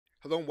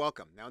Hello and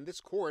welcome. Now in this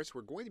course,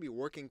 we're going to be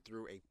working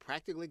through a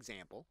practical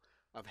example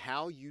of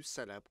how you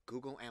set up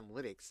Google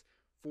Analytics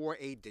for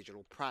a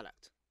digital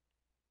product.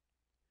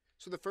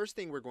 So the first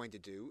thing we're going to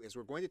do is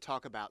we're going to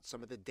talk about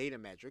some of the data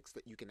metrics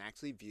that you can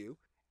actually view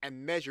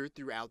and measure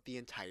throughout the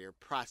entire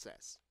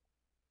process.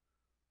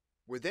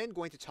 We're then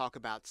going to talk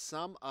about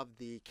some of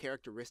the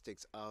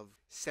characteristics of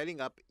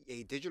setting up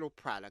a digital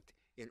product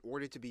in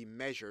order to be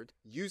measured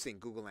using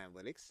Google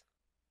Analytics.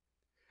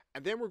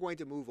 And then we're going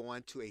to move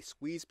on to a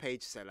squeeze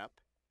page setup.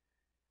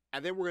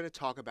 And then we're going to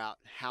talk about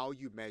how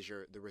you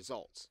measure the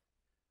results.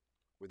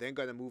 We're then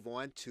going to move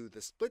on to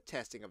the split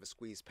testing of a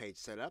squeeze page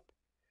setup,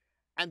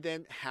 and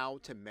then how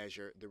to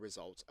measure the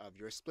results of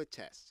your split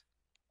test.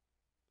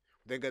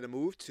 We're then going to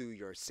move to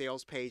your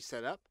sales page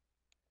setup,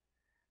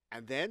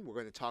 and then we're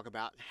going to talk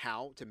about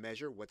how to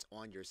measure what's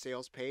on your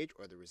sales page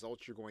or the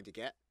results you're going to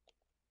get.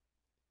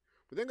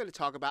 We're then going to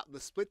talk about the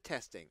split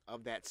testing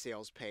of that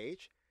sales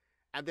page,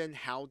 and then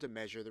how to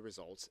measure the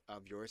results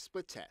of your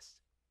split test.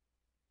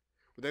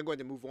 We're then going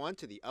to move on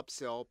to the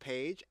upsell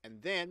page,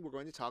 and then we're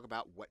going to talk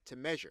about what to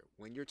measure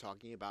when you're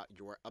talking about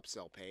your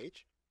upsell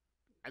page.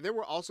 And then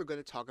we're also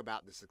going to talk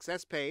about the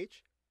success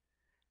page,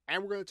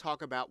 and we're going to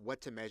talk about what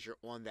to measure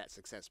on that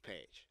success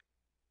page.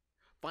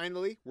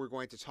 Finally, we're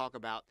going to talk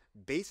about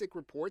basic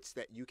reports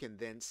that you can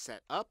then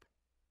set up,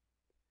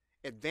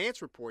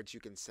 advanced reports you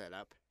can set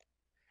up,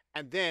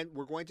 and then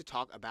we're going to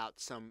talk about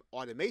some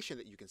automation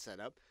that you can set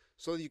up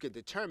so that you can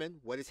determine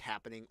what is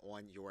happening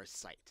on your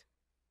site.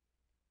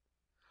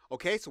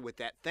 Okay, so with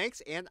that,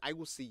 thanks, and I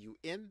will see you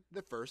in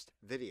the first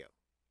video.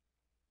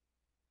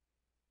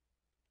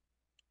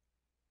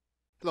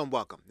 Hello and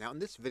welcome. Now in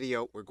this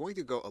video, we're going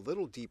to go a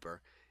little deeper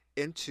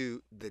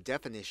into the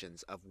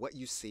definitions of what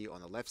you see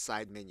on the left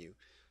side menu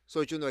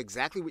so that you'll know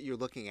exactly what you're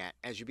looking at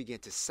as you begin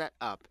to set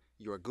up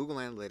your Google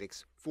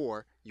Analytics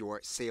for your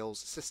sales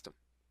system.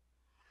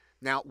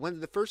 Now, one of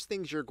the first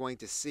things you're going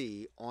to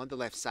see on the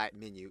left side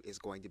menu is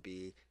going to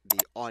be the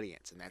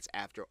audience, and that's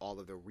after all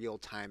of the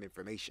real-time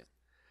information.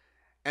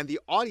 And the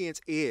audience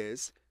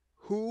is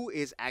who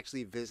is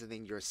actually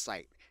visiting your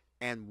site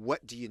and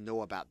what do you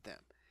know about them.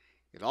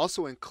 It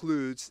also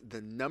includes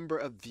the number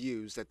of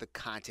views that the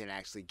content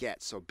actually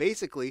gets. So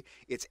basically,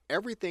 it's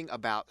everything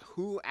about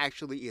who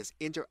actually is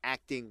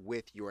interacting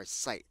with your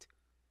site.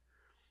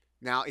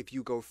 Now, if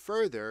you go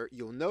further,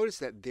 you'll notice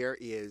that there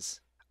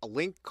is a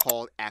link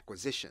called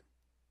acquisition.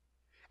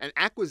 And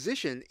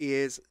acquisition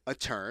is a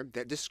term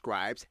that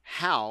describes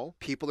how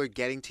people are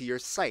getting to your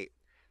site.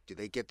 Do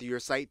they get to your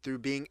site through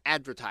being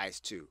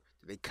advertised to?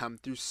 Do they come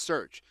through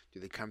search? Do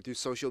they come through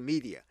social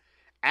media?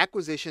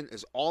 Acquisition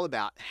is all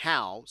about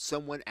how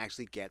someone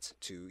actually gets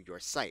to your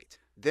site.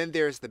 Then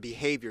there's the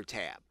behavior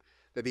tab.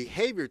 The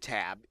behavior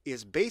tab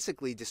is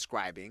basically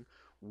describing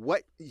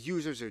what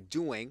users are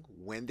doing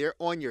when they're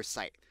on your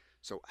site.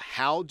 So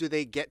how do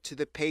they get to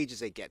the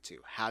pages they get to?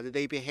 How do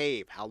they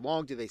behave? How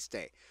long do they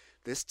stay?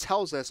 This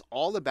tells us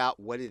all about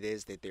what it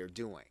is that they're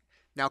doing.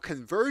 Now,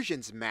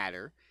 conversions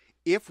matter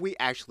if we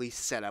actually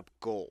set up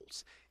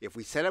goals. If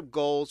we set up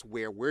goals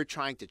where we're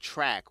trying to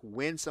track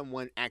when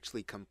someone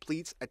actually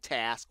completes a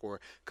task or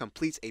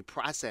completes a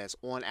process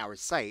on our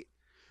site,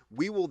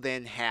 we will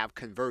then have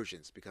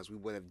conversions because we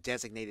would have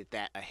designated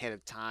that ahead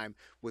of time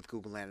with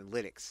Google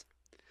Analytics.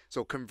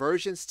 So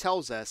conversions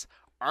tells us,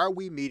 are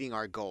we meeting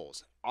our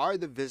goals? Are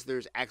the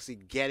visitors actually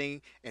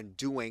getting and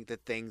doing the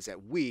things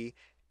that we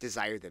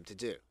desire them to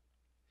do?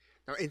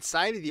 Now,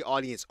 inside of the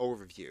audience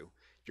overview,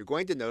 you're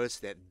going to notice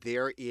that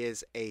there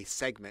is a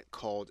segment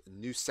called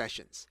New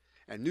Sessions.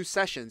 And New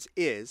Sessions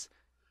is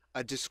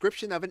a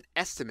description of an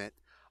estimate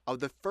of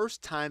the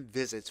first-time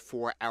visits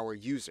for our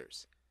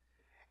users.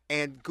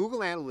 And Google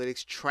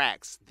Analytics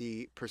tracks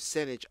the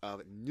percentage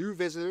of new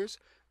visitors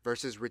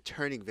versus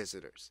returning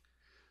visitors.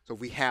 So if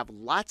we have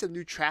lots of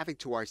new traffic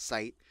to our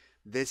site,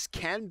 this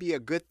can be a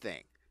good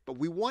thing. But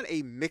we want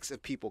a mix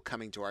of people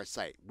coming to our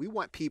site. We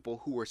want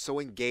people who are so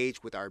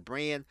engaged with our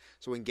brand,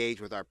 so engaged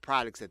with our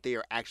products that they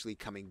are actually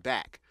coming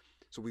back.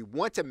 So we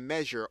want to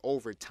measure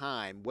over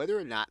time whether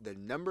or not the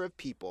number of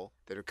people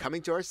that are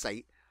coming to our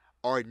site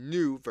are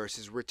new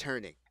versus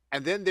returning.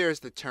 And then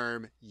there's the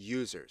term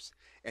users.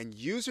 And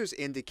users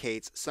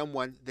indicates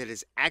someone that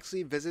has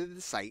actually visited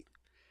the site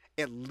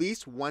at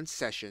least one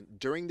session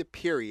during the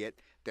period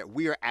that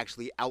we are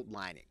actually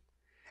outlining.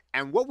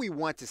 And what we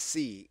want to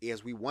see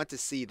is we want to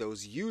see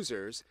those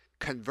users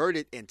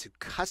converted into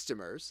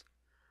customers,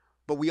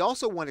 but we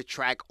also want to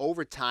track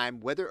over time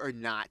whether or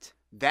not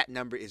that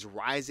number is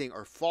rising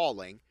or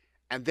falling,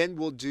 and then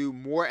we'll do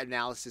more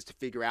analysis to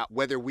figure out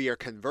whether we are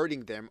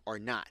converting them or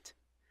not.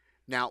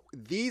 Now,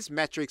 these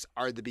metrics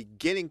are the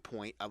beginning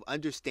point of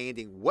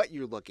understanding what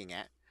you're looking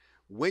at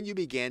when you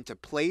begin to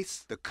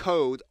place the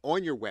code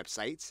on your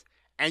websites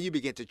and you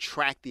begin to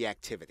track the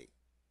activity.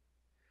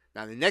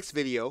 Now, in the next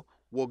video,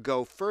 we'll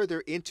go further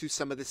into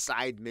some of the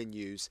side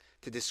menus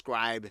to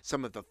describe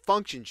some of the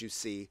functions you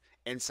see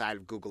inside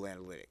of Google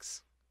Analytics.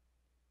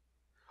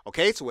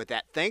 Okay, so with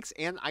that, thanks,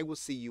 and I will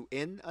see you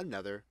in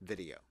another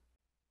video.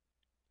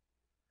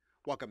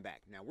 Welcome back.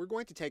 Now we're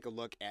going to take a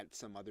look at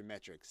some other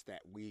metrics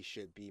that we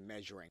should be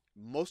measuring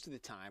most of the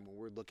time when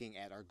we're looking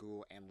at our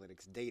Google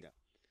Analytics data.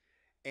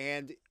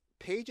 And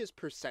pages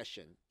per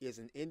session is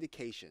an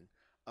indication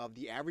of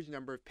the average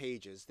number of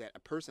pages that a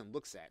person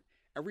looks at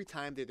every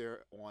time that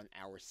they're on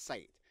our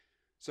site.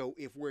 So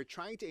if we're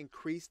trying to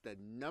increase the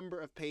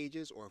number of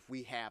pages, or if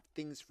we have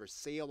things for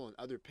sale on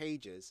other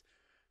pages,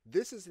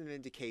 this is an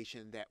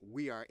indication that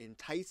we are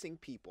enticing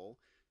people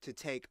to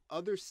take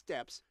other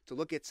steps to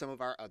look at some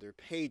of our other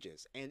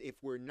pages. And if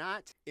we're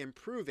not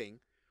improving,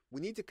 we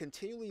need to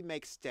continually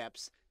make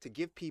steps to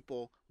give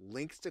people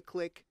links to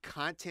click,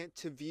 content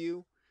to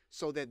view,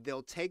 so that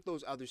they'll take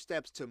those other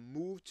steps to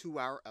move to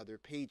our other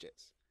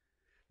pages.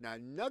 Now,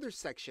 another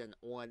section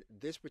on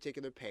this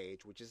particular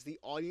page, which is the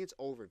audience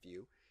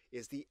overview,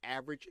 is the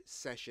average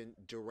session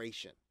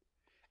duration.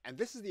 And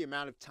this is the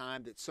amount of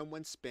time that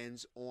someone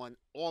spends on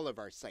all of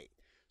our site.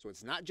 So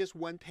it's not just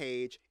one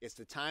page, it's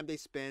the time they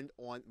spend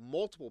on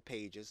multiple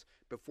pages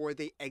before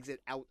they exit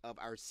out of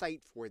our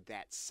site for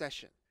that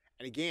session.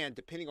 And again,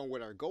 depending on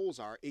what our goals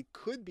are, it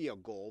could be a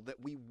goal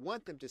that we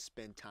want them to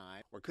spend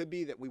time, or it could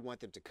be that we want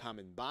them to come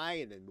and buy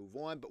and then move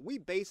on. But we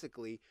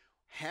basically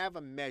have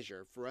a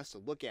measure for us to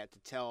look at to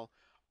tell,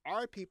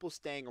 are people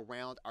staying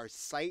around our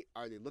site?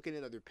 Are they looking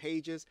at other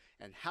pages?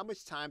 And how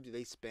much time do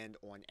they spend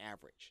on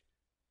average?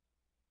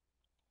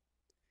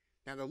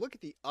 Now to look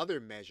at the other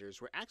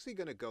measures, we're actually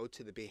going to go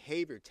to the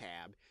Behavior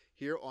tab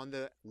here on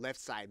the left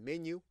side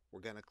menu.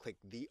 We're going to click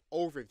the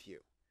Overview.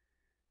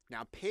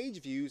 Now page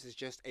views is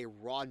just a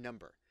raw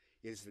number.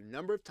 It is the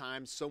number of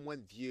times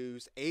someone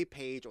views a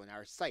page on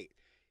our site.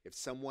 If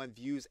someone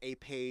views a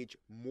page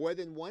more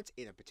than once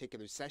in a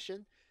particular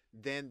session,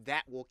 then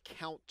that will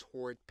count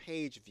toward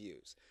page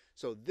views.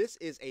 So this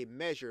is a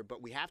measure,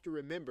 but we have to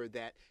remember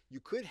that you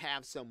could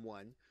have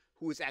someone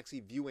who is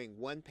actually viewing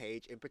one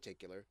page in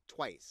particular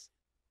twice.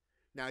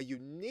 Now,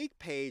 unique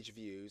page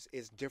views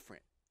is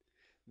different.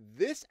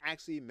 This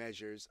actually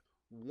measures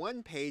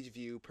one page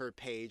view per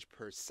page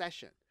per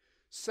session.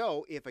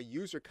 So if a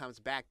user comes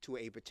back to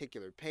a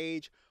particular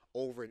page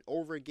over and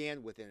over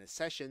again within a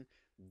session,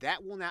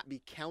 that will not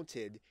be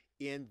counted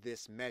in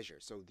this measure.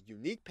 So the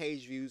unique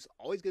page views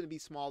are always going to be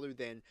smaller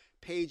than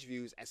page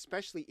views,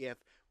 especially if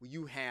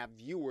you have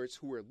viewers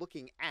who are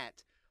looking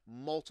at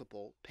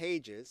multiple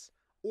pages,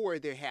 or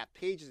they have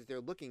pages that they're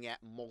looking at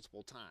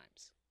multiple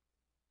times.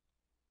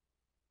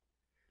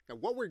 Now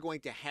what we're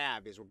going to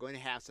have is we're going to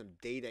have some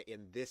data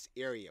in this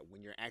area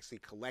when you're actually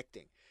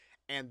collecting.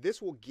 And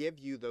this will give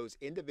you those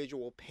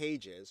individual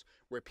pages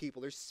where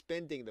people are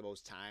spending the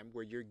most time,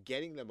 where you're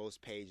getting the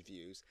most page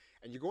views.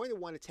 And you're going to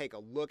want to take a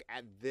look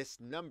at this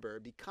number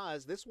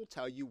because this will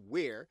tell you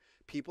where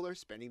people are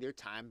spending their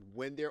time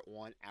when they're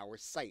on our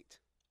site.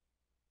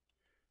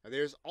 Now,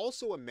 there's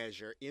also a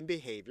measure in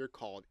behavior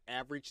called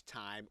average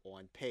time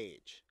on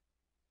page.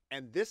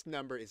 And this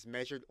number is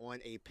measured on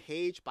a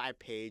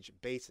page-by-page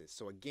basis.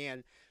 So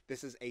again,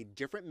 this is a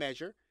different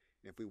measure.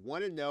 And if we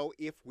want to know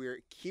if we're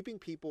keeping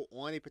people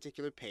on a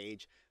particular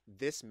page,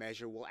 this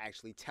measure will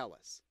actually tell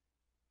us.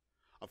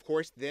 Of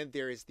course, then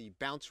there is the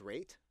bounce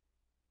rate.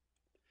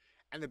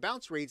 And the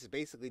bounce rate is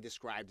basically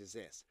described as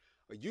this.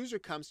 A user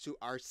comes to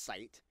our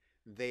site,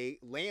 they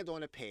land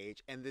on a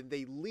page, and then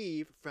they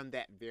leave from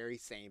that very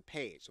same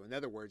page. So in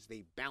other words,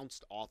 they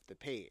bounced off the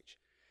page.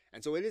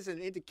 And so it is an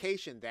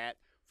indication that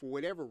for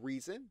whatever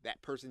reason,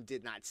 that person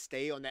did not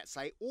stay on that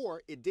site,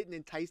 or it didn't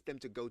entice them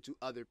to go to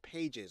other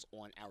pages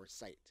on our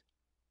site.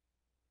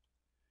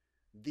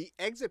 The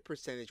exit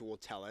percentage will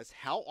tell us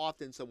how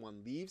often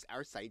someone leaves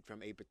our site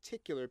from a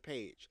particular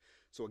page.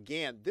 So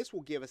again, this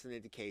will give us an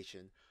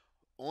indication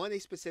on a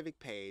specific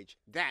page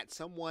that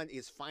someone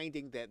is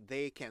finding that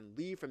they can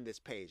leave from this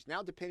page.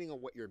 Now, depending on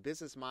what your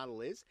business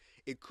model is,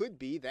 it could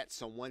be that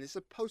someone is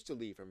supposed to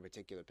leave from a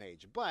particular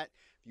page. But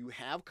if you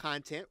have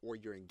content, or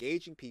you're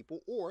engaging people,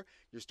 or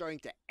you're starting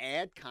to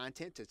add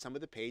content to some of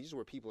the pages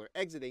where people are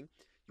exiting,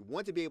 you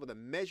want to be able to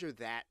measure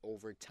that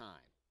over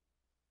time.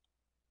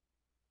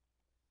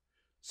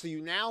 So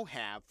you now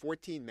have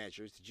 14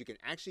 measures that you can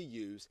actually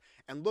use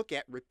and look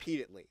at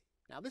repeatedly.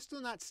 Now, this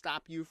will not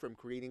stop you from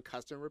creating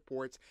custom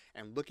reports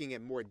and looking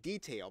at more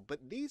detail, but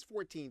these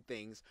 14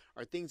 things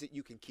are things that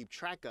you can keep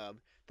track of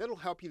that'll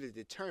help you to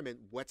determine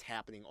what's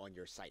happening on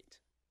your site.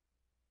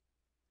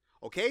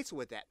 Okay, so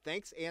with that,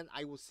 thanks, and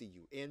I will see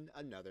you in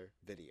another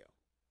video.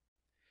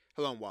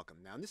 Hello and welcome.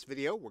 Now in this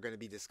video, we're going to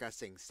be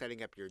discussing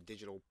setting up your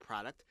digital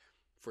product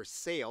for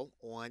sale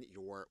on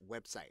your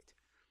website.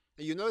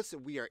 Now, you notice that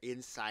we are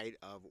inside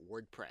of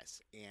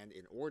WordPress, and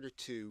in order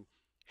to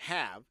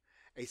have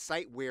a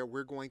site where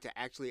we're going to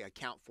actually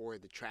account for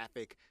the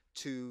traffic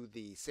to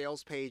the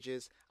sales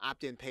pages,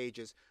 opt-in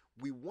pages,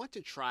 we want to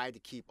try to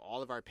keep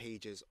all of our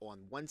pages on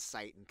one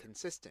site and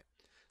consistent.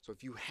 So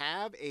if you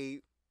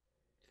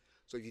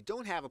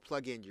don't have a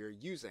plugin you're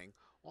using,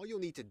 all you'll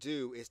need to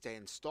do is to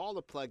install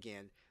a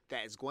plugin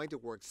that is going to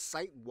work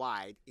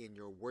site-wide in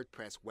your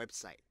WordPress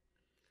website.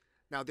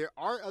 Now, there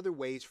are other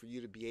ways for you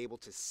to be able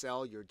to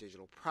sell your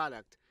digital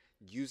product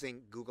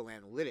using Google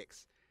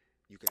Analytics.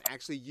 You can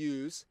actually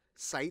use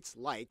sites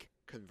like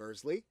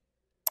conversely,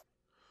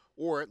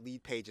 or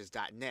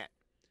leadpages.net.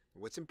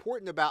 What's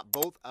important about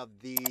both of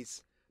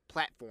these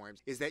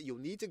platforms is that you'll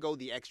need to go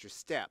the extra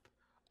step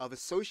of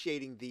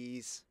associating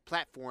these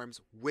platforms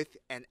with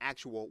an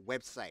actual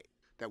website.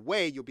 That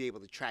way, you'll be able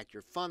to track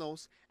your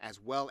funnels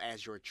as well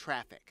as your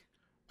traffic.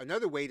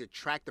 Another way to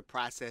track the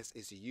process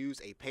is to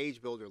use a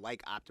page builder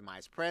like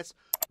OptimizePress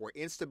or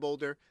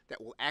InstaBuilder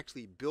that will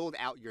actually build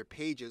out your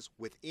pages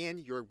within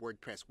your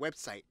WordPress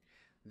website.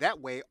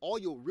 That way, all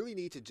you'll really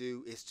need to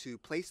do is to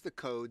place the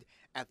code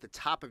at the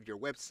top of your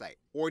website,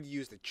 or to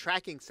use the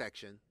tracking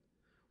section,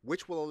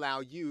 which will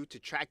allow you to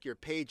track your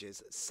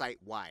pages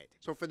site-wide.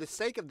 So for the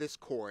sake of this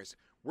course,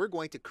 we're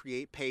going to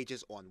create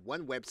pages on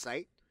one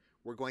website.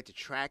 We're going to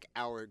track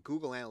our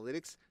Google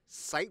Analytics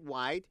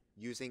site-wide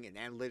using an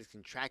analytics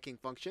and tracking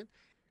function.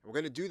 We're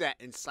going to do that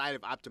inside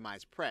of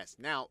OptimizePress.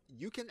 Now,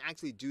 you can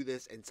actually do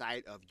this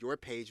inside of your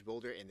page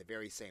builder in the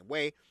very same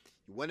way.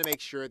 You want to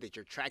make sure that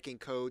your tracking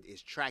code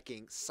is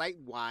tracking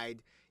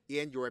site-wide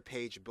in your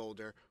page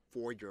builder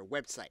for your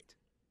website.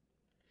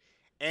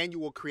 And you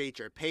will create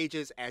your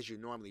pages as you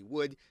normally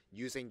would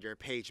using your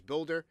page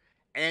builder,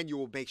 and you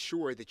will make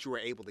sure that you are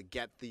able to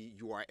get the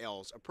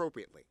URLs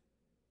appropriately.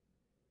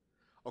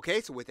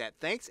 Okay, so with that,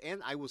 thanks,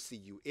 and I will see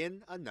you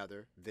in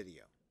another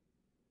video.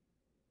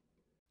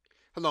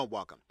 Hello and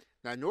welcome.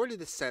 Now, in order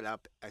to set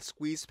up a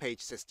squeeze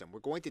page system, we're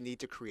going to need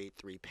to create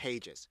 3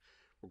 pages.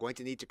 We're going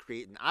to need to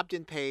create an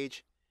opt-in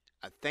page,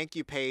 a thank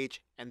you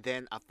page, and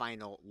then a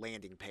final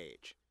landing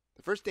page.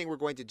 The first thing we're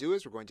going to do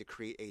is we're going to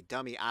create a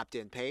dummy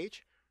opt-in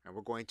page, and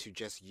we're going to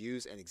just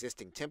use an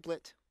existing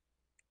template,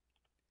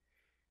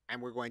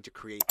 and we're going to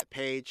create the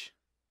page.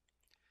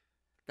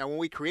 Now, when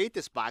we create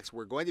this box,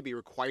 we're going to be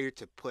required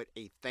to put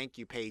a thank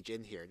you page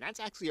in here. And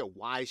that's actually a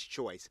wise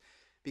choice,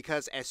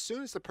 because as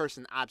soon as the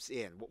person opts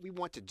in, what we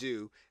want to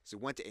do is we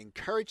want to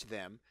encourage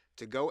them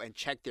to go and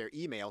check their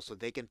email so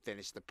they can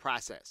finish the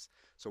process.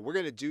 So what we're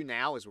going to do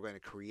now is we're going to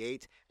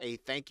create a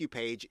thank you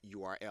page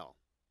URL.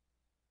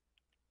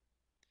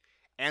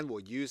 And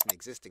we'll use an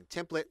existing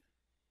template,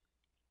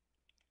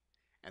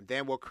 and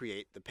then we'll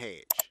create the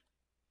page.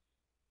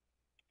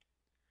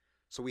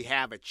 So we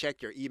have a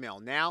check your email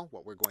now.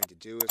 What we're going to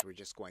do is we're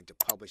just going to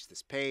publish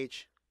this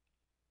page.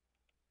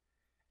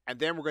 And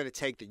then we're going to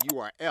take the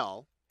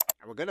URL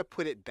and we're going to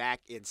put it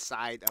back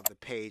inside of the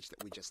page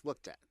that we just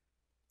looked at.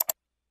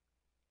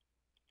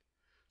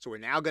 So we're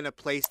now going to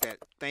place that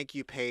thank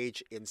you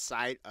page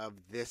inside of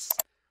this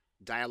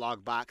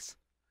dialog box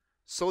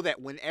so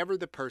that whenever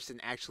the person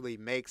actually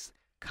makes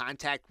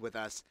contact with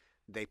us,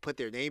 they put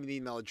their name and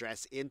email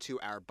address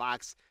into our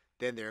box,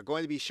 then they're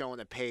going to be shown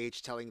a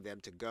page telling them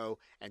to go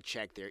and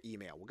check their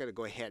email. We're going to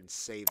go ahead and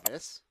save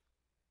this.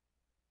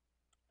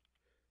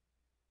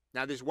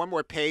 Now there's one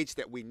more page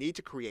that we need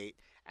to create,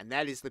 and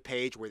that is the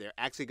page where they're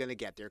actually going to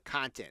get their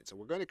content. So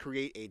we're going to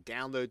create a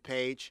download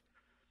page.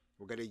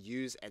 We're going to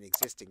use an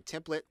existing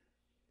template,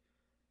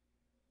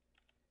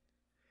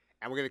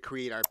 and we're going to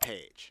create our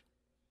page.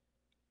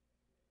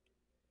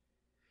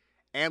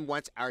 And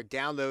once our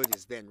download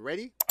is then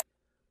ready,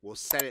 we'll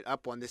set it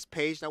up on this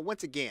page. Now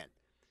once again,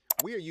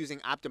 we are using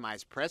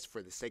OptimizePress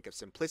for the sake of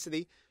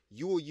simplicity.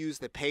 You will use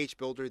the page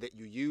builder that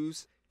you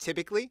use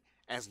typically,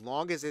 as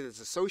long as it is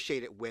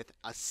associated with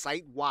a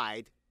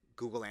site-wide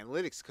Google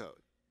Analytics code.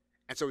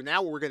 And so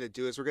now what we're going to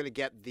do is we're going to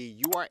get the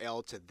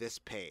URL to this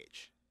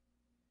page.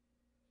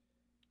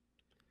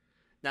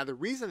 Now the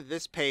reason that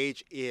this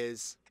page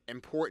is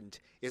important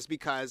is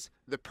because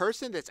the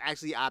person that's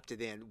actually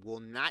opted in will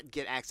not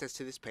get access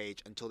to this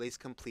page until they've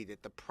completed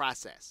the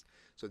process.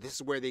 So this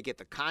is where they get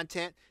the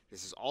content.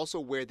 This is also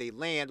where they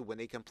land when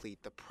they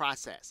complete the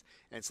process.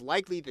 And it's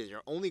likely that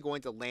you're only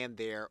going to land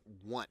there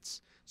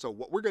once. So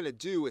what we're going to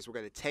do is we're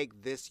going to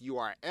take this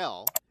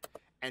URL,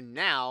 and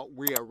now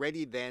we are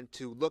ready then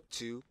to look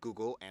to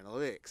Google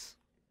Analytics.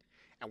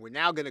 And we're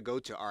now going to go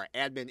to our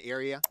admin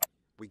area.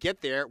 We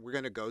get there, we're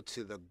going to go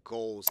to the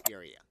goals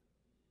area.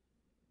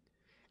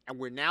 And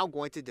we're now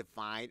going to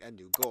define a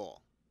new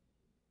goal.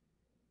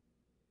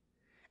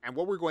 And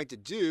what we're going to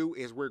do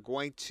is we're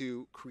going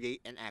to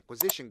create an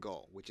acquisition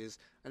goal, which is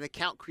an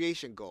account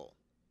creation goal.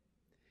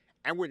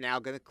 And we're now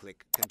going to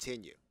click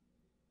continue.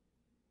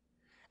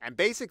 And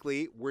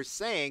basically, we're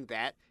saying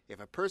that if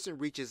a person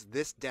reaches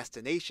this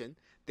destination,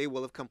 they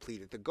will have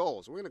completed the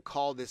goal. So we're going to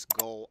call this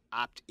goal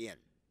opt-in.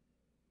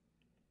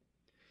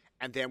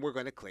 And then we're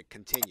going to click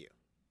continue.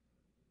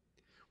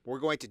 What we're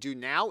going to do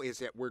now is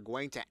that we're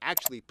going to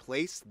actually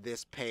place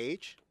this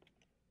page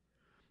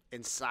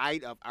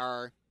inside of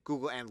our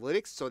Google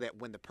Analytics so that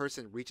when the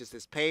person reaches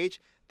this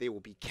page, they will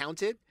be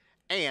counted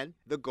and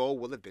the goal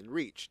will have been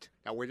reached.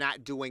 Now we're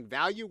not doing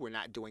value, we're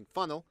not doing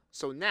funnel,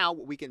 so now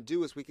what we can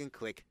do is we can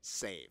click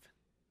save.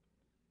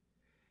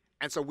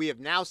 And so we have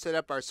now set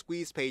up our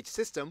squeeze page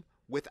system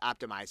with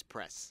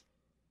OptimizePress.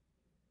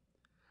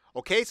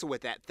 Okay, so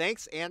with that,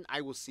 thanks, and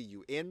I will see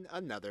you in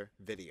another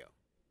video.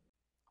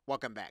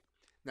 Welcome back.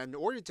 Now, in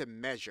order to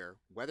measure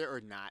whether or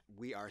not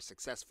we are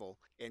successful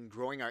in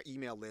growing our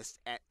email list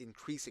at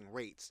increasing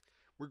rates,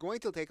 we're going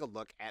to take a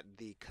look at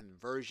the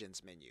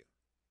conversions menu.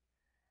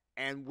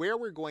 And where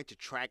we're going to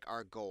track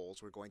our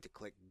goals, we're going to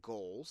click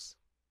Goals,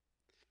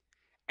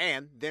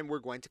 and then we're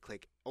going to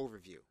click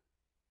Overview.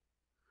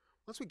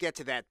 Once we get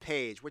to that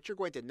page, what you're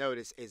going to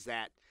notice is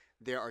that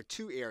there are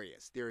two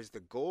areas. There is the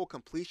goal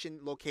completion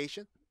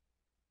location,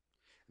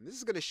 and this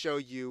is going to show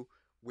you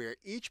where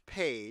each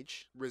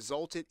page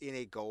resulted in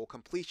a goal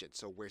completion.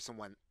 So where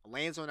someone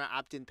lands on an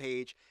opt-in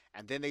page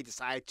and then they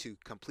decide to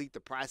complete the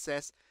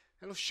process,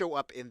 it'll show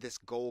up in this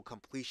goal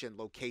completion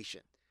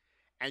location.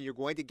 And you're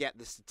going to get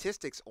the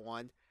statistics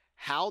on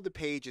how the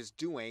page is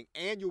doing,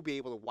 and you'll be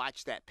able to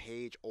watch that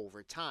page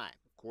over time.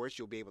 Of course,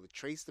 you'll be able to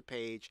trace the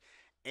page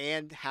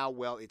and how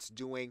well it's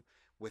doing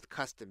with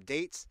custom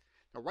dates.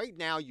 Now, right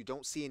now, you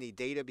don't see any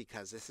data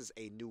because this is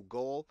a new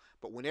goal,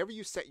 but whenever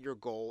you set your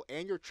goal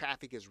and your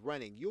traffic is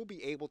running, you'll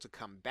be able to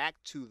come back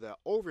to the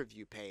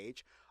overview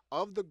page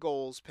of the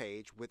goals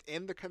page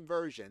within the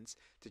conversions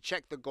to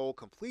check the goal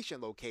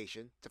completion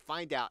location to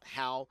find out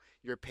how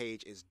your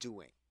page is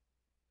doing.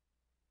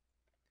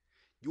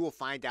 You will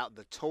find out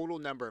the total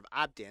number of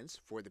opt-ins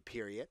for the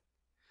period.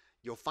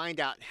 You'll find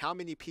out how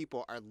many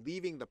people are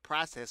leaving the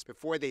process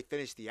before they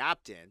finish the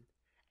opt-in,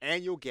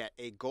 and you'll get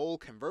a goal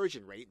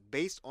conversion rate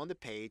based on the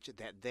page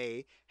that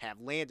they have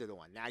landed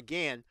on. Now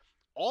again,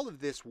 all of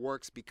this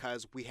works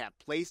because we have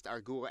placed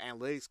our Google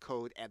Analytics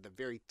code at the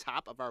very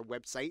top of our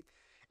website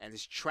and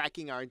is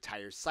tracking our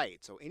entire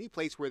site. So any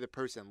place where the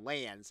person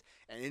lands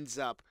and ends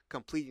up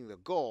completing the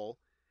goal,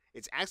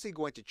 it's actually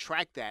going to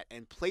track that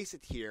and place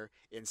it here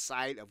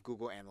inside of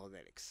Google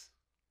Analytics.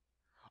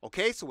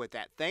 Okay, so with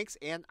that, thanks,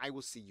 and I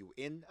will see you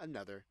in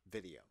another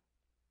video.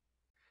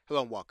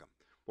 Hello and welcome.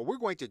 What we're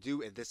going to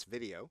do in this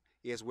video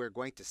is we're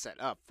going to set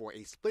up for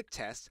a split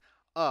test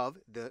of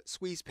the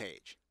squeeze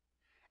page.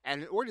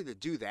 And in order to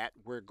do that,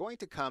 we're going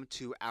to come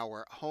to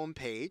our home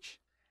page,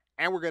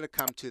 and we're going to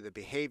come to the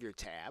Behavior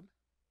tab,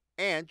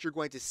 and you're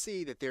going to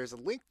see that there's a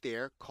link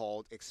there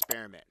called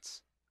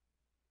Experiments.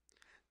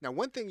 Now,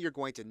 one thing you're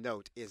going to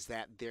note is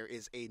that there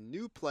is a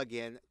new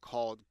plugin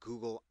called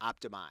Google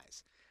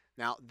Optimize.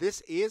 Now,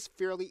 this is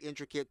fairly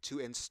intricate to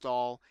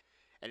install,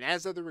 and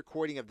as of the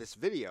recording of this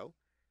video,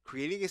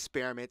 creating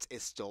experiments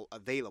is still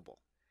available.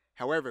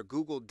 However,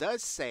 Google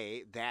does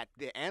say that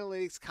the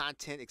analytics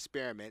content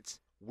experiments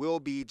will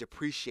be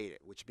depreciated,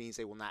 which means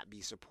they will not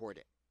be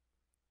supported.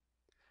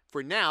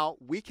 For now,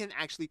 we can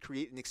actually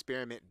create an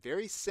experiment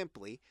very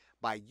simply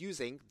by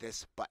using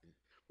this button.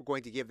 We're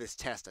going to give this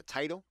test a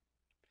title,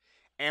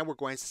 and we're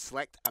going to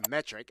select a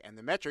metric, and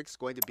the metric is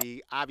going to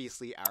be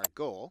obviously our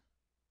goal.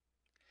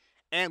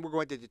 And we're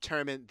going to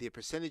determine the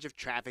percentage of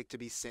traffic to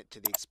be sent to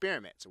the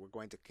experiment. So we're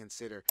going to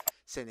consider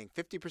sending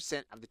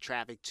 50% of the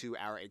traffic to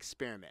our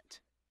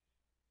experiment.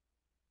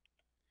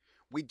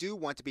 We do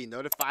want to be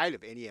notified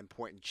of any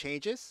important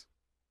changes.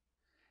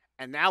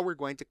 And now we're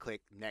going to click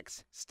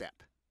Next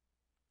Step.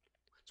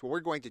 So what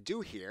we're going to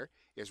do here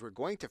is we're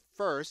going to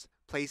first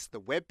place the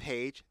web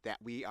page that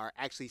we are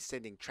actually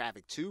sending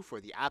traffic to for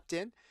the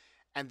opt-in.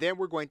 And then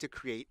we're going to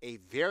create a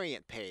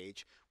variant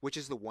page, which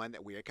is the one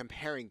that we are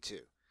comparing to.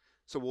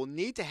 So we'll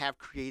need to have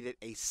created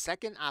a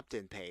second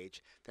opt-in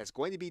page that's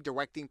going to be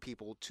directing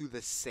people to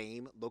the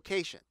same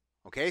location.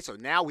 Okay, so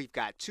now we've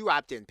got two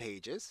opt-in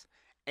pages,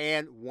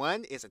 and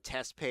one is a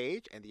test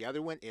page and the other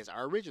one is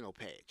our original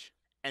page.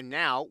 And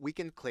now we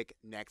can click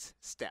Next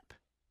Step.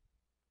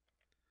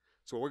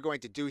 So what we're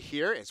going to do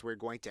here is we're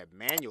going to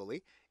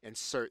manually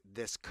insert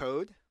this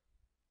code,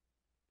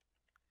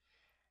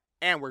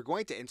 and we're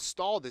going to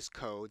install this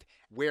code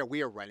where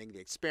we are running the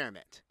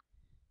experiment.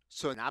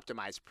 So in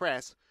Optimize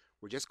Press,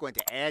 we're just going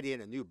to add in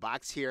a new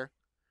box here.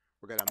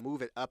 We're going to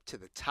move it up to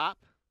the top.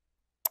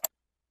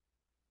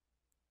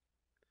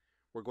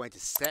 We're going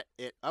to set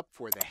it up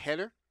for the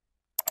header,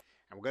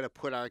 and we're going to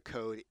put our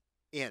code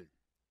in.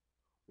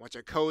 Once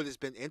our code has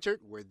been entered,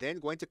 we're then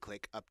going to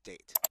click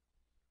Update.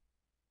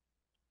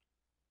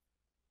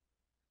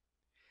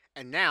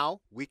 And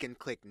now we can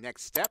click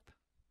Next Step,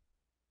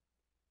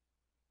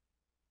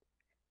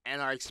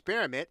 and our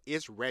experiment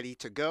is ready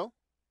to go.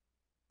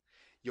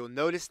 You'll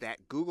notice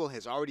that Google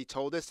has already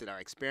told us that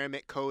our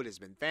experiment code has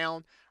been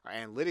found, our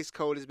analytics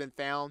code has been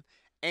found,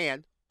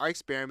 and our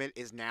experiment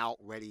is now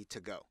ready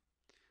to go.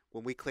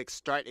 When we click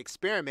Start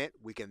Experiment,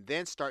 we can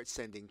then start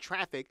sending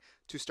traffic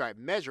to start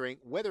measuring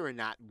whether or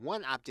not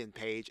one opt-in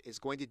page is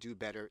going to do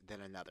better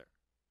than another.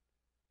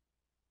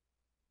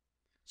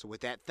 So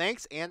with that,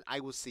 thanks, and I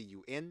will see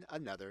you in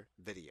another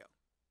video.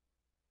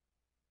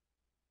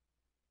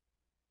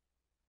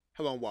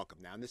 Hello and welcome.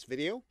 Now in this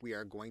video, we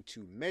are going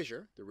to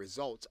measure the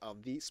results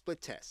of the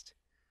split test.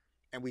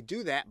 And we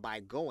do that by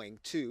going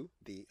to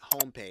the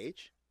home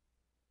page,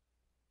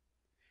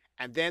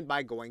 and then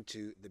by going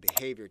to the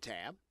Behavior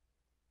tab,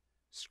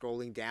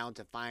 scrolling down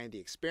to find the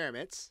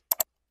experiments,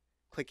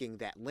 clicking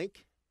that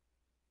link.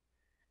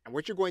 And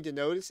what you're going to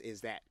notice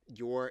is that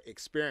your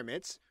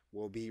experiments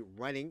will be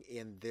running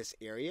in this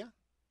area.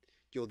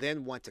 You'll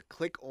then want to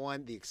click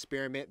on the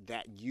experiment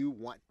that you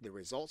want the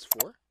results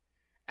for.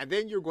 And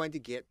then you're going to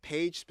get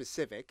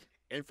page-specific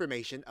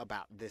information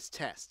about this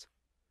test.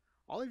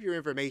 all of your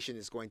information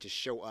is going to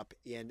show up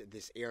in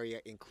this area,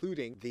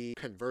 including the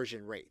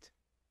conversion rate.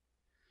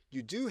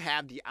 You do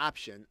have the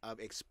option of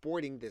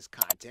exporting this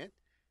content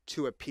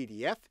to a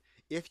PDF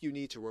if you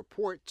need to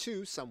report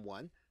to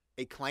someone,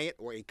 a client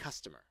or a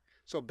customer.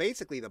 So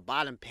basically the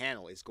bottom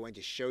panel is going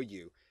to show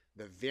you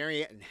the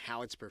variant and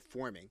how it's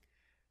performing,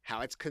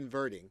 how it's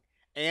converting,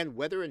 and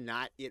whether or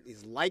not it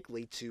is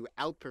likely to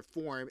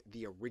outperform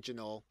the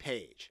original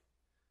page.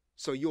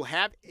 So you'll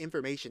have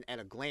information at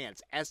a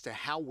glance as to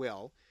how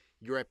well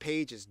your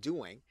page is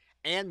doing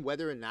and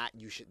whether or not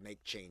you should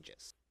make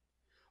changes.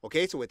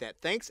 Okay, so with that,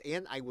 thanks,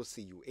 and I will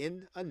see you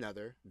in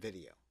another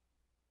video.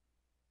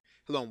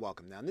 Hello and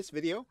welcome. Now in this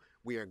video,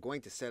 we are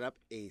going to set up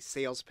a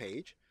sales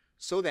page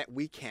so that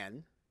we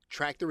can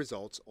track the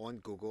results on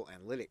Google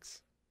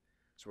Analytics.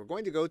 So we're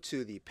going to go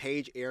to the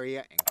page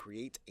area and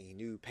create a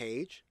new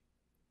page.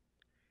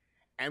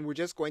 And we're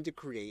just going to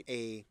create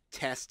a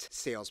test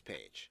sales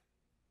page.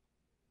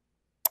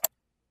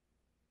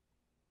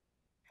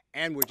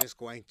 And we're just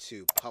going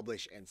to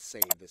publish and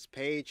save this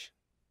page.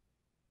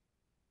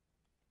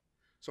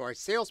 So our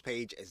sales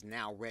page is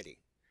now ready.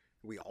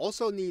 We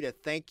also need a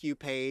thank you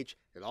page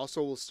that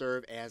also will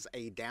serve as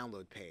a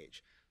download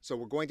page. So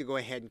we're going to go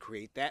ahead and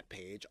create that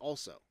page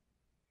also.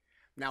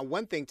 Now,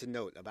 one thing to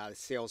note about a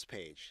sales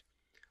page,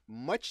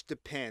 much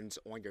depends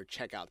on your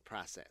checkout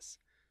process.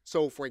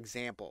 So for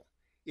example,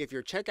 if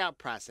your checkout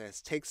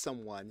process takes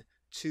someone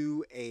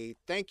to a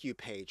thank you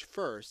page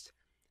first,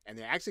 and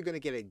they're actually going to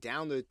get a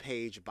download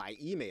page by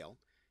email,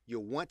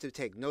 you'll want to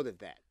take note of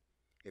that.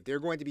 If they're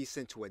going to be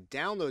sent to a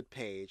download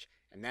page,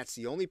 and that's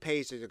the only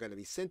page that they're going to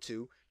be sent to,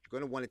 you're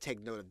going to want to take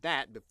note of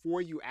that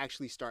before you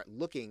actually start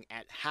looking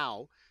at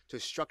how to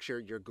structure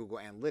your Google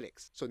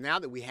Analytics. So now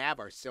that we have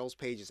our sales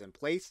pages in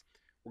place,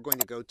 we're going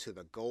to go to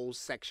the goals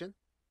section,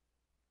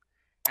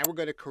 and we're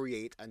going to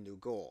create a new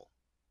goal.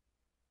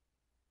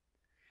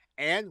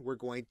 And we're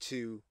going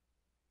to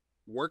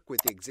work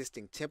with the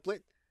existing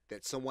template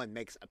that someone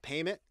makes a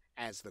payment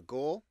as the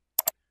goal.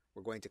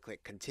 We're going to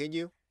click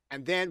continue,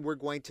 and then we're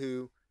going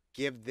to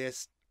give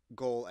this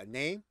goal a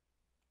name,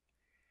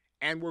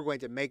 and we're going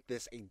to make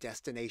this a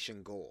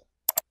destination goal.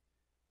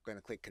 We're going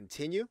to click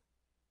continue,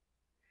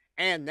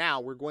 and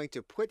now we're going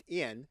to put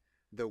in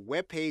the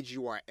web page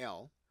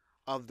URL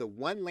of the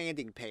one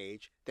landing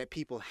page that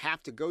people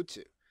have to go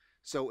to.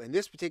 So in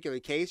this particular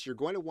case, you're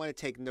going to want to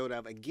take note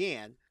of,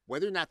 again,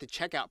 whether or not the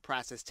checkout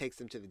process takes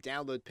them to the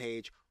download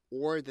page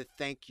or the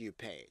thank you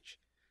page.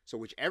 So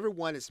whichever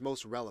one is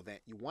most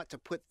relevant, you want to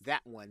put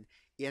that one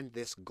in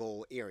this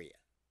goal area.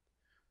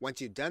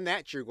 Once you've done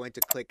that, you're going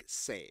to click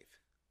save.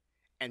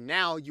 And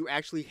now you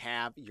actually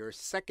have your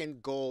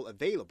second goal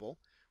available,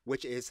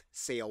 which is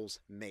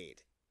sales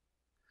made.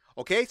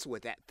 Okay, so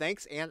with that,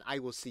 thanks, and I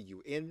will see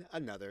you in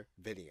another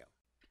video.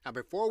 Now,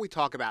 before we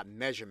talk about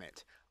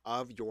measurement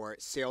of your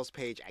sales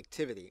page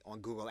activity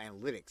on Google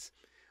Analytics,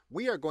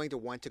 we are going to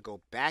want to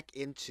go back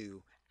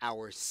into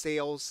our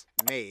sales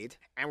made,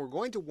 and we're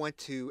going to want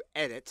to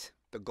edit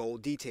the goal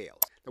details.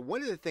 Now,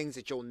 one of the things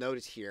that you'll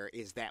notice here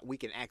is that we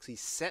can actually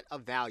set a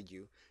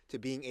value to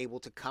being able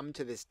to come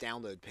to this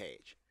download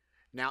page.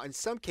 Now, in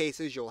some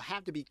cases, you'll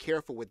have to be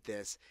careful with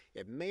this.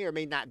 It may or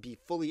may not be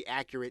fully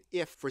accurate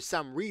if, for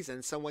some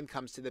reason, someone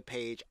comes to the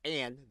page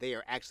and they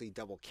are actually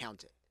double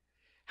counted.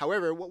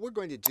 However, what we're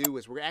going to do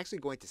is we're actually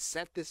going to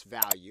set this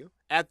value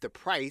at the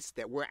price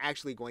that we're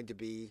actually going to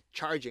be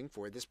charging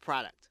for this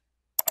product.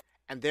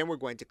 And then we're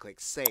going to click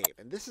save.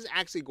 And this is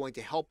actually going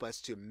to help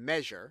us to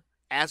measure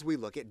as we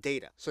look at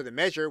data. So to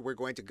measure, we're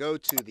going to go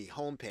to the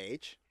home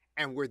page,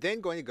 and we're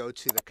then going to go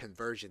to the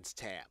conversions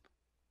tab.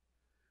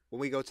 When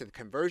we go to the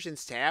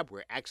conversions tab,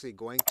 we're actually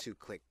going to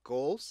click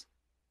goals,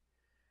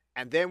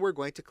 and then we're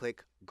going to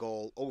click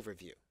goal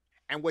overview.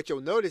 And what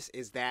you'll notice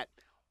is that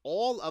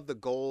all of the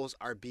goals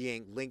are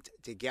being linked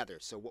together.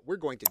 So what we're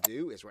going to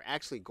do is we're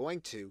actually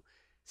going to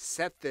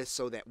set this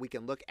so that we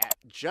can look at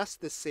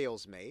just the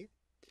sales made.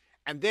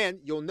 And then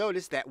you'll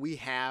notice that we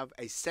have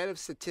a set of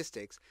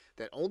statistics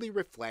that only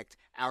reflect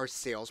our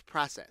sales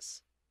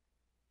process.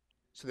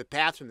 So the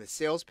path from the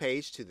sales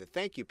page to the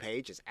thank you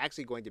page is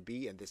actually going to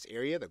be in this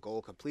area, the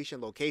goal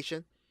completion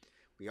location.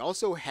 We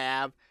also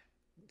have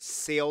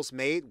sales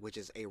made, which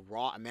is a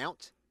raw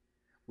amount.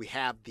 We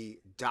have the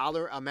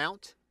dollar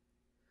amount.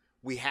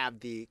 We have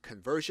the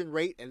conversion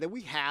rate, and then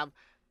we have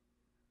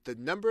the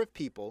number of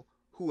people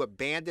who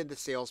abandoned the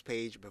sales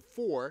page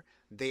before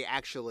they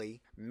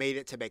actually made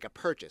it to make a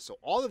purchase. So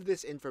all of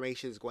this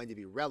information is going to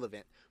be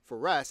relevant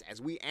for us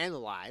as we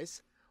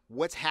analyze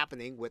what's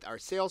happening with our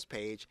sales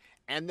page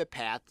and the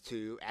path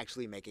to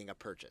actually making a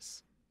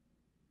purchase.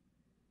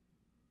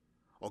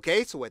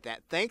 Okay, so with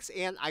that, thanks,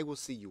 and I will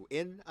see you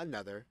in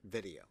another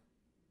video.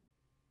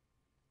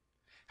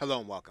 Hello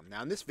and welcome.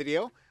 Now in this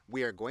video,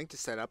 we are going to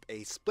set up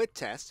a split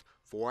test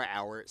for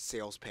our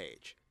sales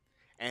page.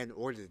 And in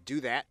order to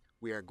do that,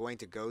 we are going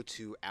to go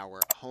to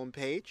our home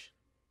page.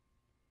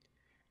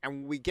 And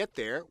when we get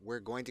there, we're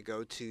going to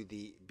go to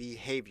the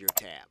Behavior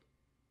tab.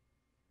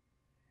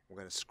 We're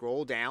going to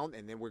scroll down,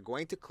 and then we're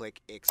going to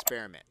click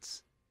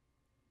Experiments.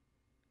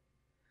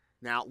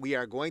 Now we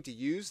are going to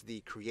use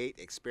the Create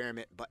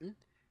Experiment button,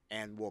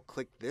 and we'll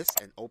click this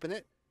and open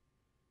it.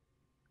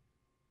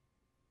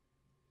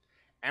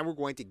 And we're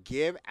going to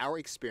give our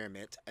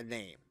experiment a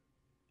name.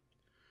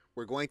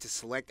 We're going to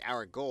select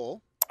our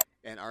goal,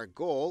 and our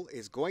goal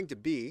is going to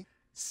be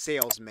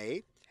sales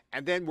made.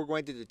 And then we're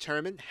going to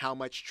determine how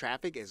much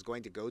traffic is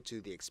going to go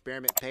to the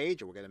experiment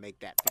page, and we're going to make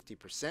that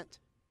 50%.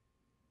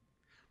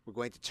 We're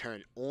going to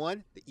turn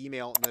on the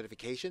email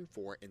notification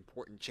for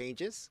important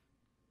changes.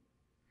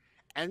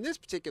 And in this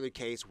particular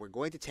case, we're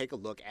going to take a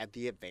look at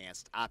the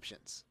advanced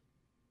options.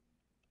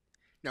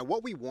 Now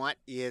what we want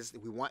is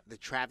we want the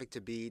traffic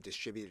to be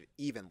distributed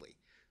evenly.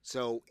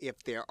 So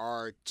if there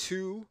are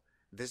 2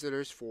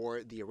 visitors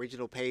for the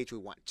original page, we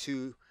want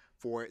 2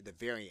 for the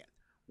variant.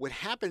 What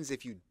happens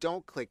if you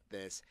don't click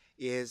this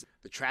is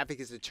the traffic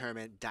is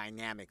determined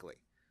dynamically.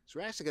 So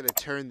we're actually going to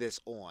turn this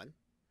on.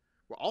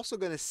 We're also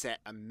going to set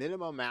a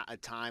minimum amount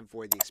of time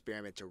for the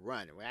experiment to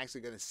run. We're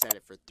actually going to set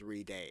it for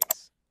 3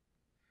 days.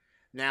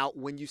 Now,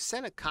 when you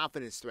set a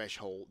confidence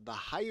threshold, the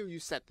higher you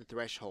set the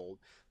threshold,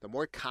 the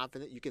more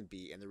confident you can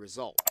be in the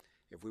result.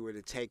 If we were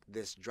to take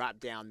this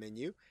drop-down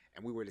menu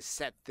and we were to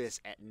set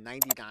this at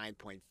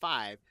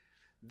 99.5,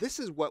 this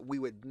is what we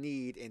would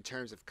need in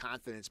terms of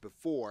confidence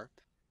before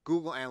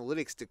Google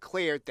Analytics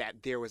declared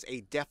that there was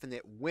a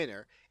definite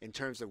winner in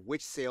terms of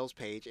which sales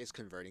page is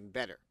converting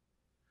better.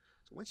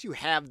 So once you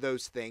have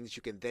those things,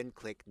 you can then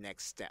click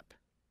Next Step.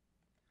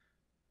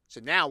 So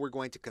now we're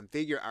going to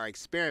configure our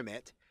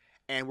experiment,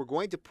 and we're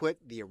going to put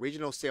the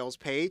original sales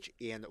page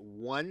in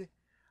one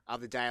of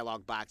the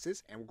dialog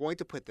boxes, and we're going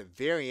to put the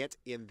variant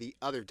in the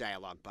other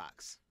dialog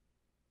box.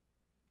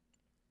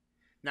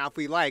 Now if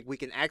we like, we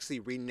can actually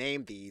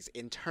rename these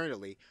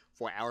internally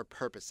for our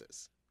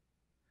purposes.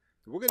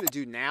 What we're going to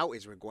do now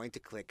is we're going to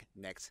click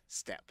Next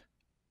Step.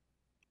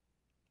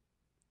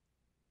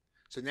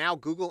 So now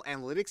Google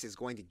Analytics is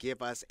going to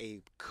give us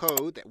a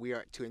code that we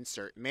are to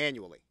insert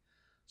manually.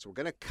 So we're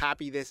going to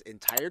copy this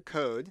entire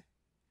code,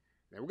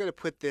 and we're going to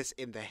put this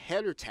in the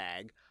header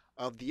tag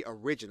of the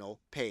original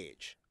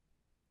page.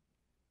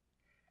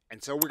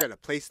 And so we're going to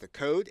place the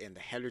code in the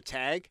header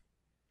tag,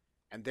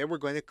 and then we're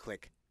going to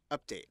click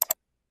Update.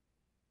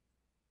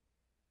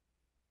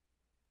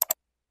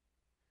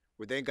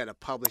 We're then going to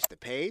publish the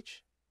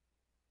page.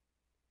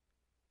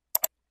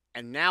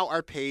 And now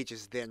our page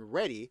is then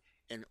ready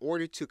in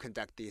order to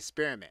conduct the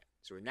experiment.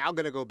 So we're now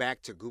going to go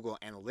back to Google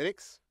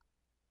Analytics.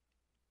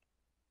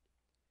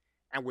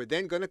 And we're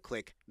then going to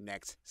click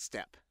Next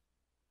Step.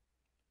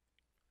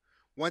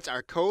 Once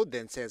our code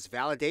then says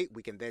Validate,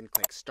 we can then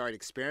click Start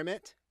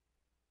Experiment.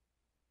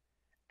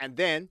 And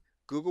then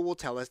Google will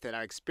tell us that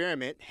our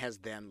experiment has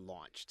then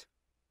launched.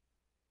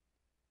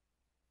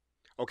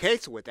 Okay,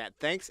 so with that,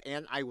 thanks,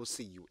 and I will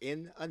see you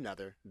in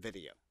another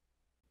video.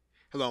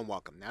 Hello and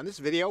welcome. Now in this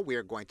video, we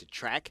are going to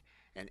track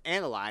and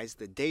analyze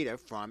the data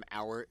from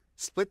our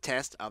split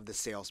test of the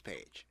sales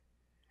page.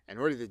 In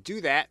order to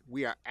do that,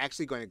 we are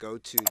actually going to go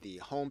to the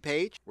home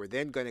page. We're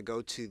then going to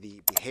go to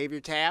the Behavior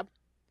tab,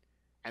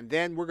 and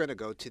then we're going to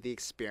go to the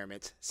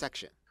Experiment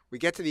section. We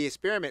get to the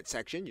Experiment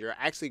section, you're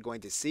actually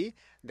going to see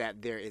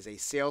that there is a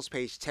sales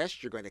page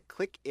test. You're going to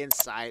click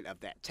inside of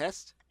that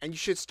test, and you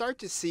should start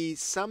to see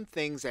some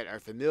things that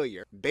are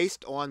familiar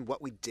based on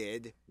what we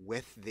did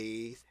with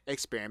the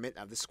experiment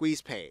of the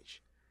squeeze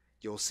page.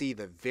 You'll see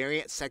the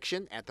variant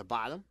section at the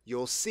bottom.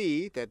 You'll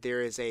see that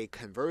there is a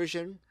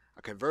conversion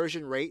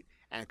rate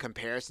and a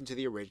comparison to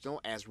the original,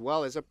 as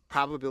well as a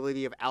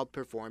probability of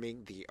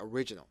outperforming the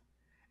original,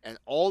 and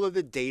all of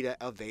the data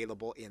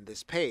available in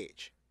this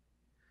page.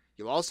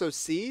 You'll also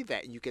see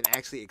that you can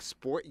actually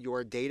export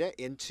your data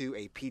into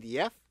a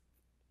PDF,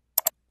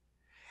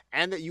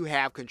 and that you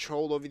have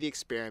control over the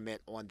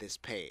experiment on this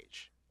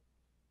page.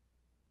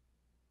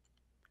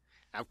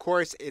 Now, of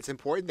course, it's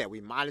important that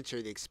we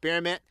monitor the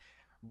experiment,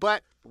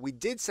 but we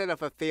did set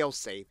up a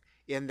fail-safe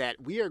in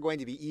that we are going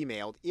to be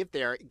emailed if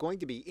there are going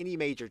to be any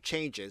major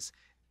changes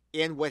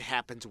in what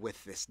happens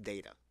with this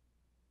data.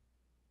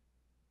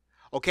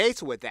 Okay,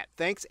 so with that,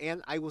 thanks,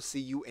 and I will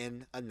see you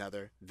in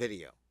another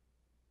video.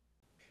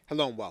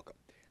 Hello and welcome.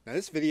 Now in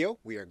this video,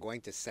 we are going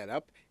to set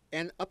up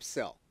an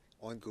upsell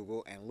on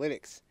Google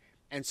Analytics.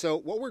 And so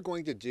what we're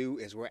going to do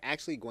is we're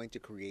actually going to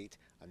create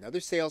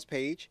another sales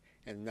page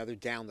and another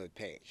download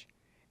page.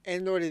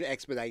 And in order to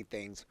expedite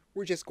things,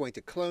 we're just going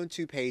to clone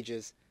 2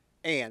 pages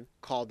and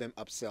call them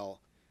upsell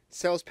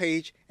sales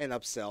page and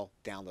upsell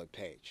download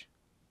page.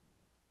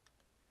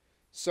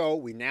 So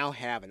we now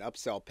have an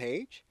upsell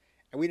page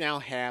and we now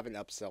have an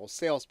upsell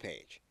sales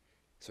page.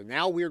 So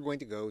now we're going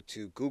to go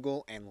to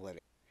Google Analytics.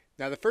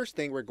 Now the first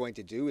thing we're going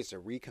to do is to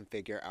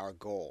reconfigure our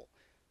goal.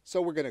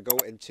 So we're going to go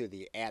into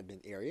the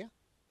admin area,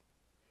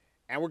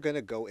 and we're going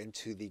to go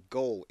into the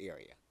goal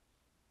area.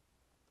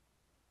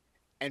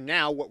 And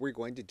now what we're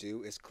going to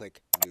do is click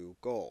New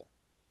Goal.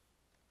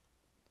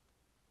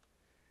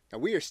 Now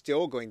we are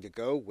still going to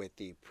go with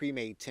the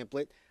pre-made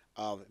template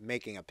of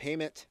making a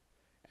payment,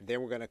 and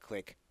then we're going to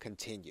click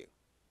Continue.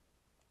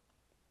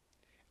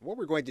 And what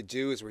we're going to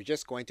do is we're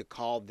just going to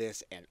call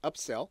this an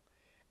upsell,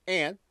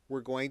 and we're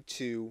going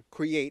to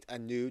create a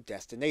new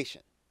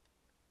destination.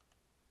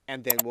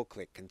 And then we'll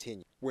click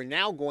continue. We're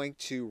now going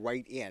to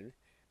write in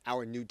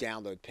our new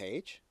download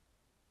page.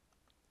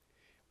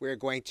 We're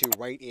going to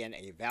write in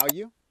a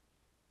value.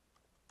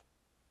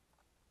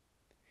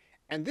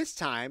 And this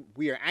time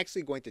we are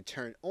actually going to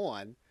turn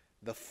on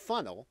the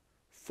funnel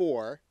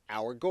for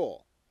our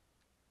goal.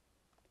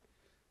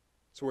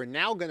 So we're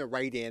now going to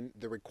write in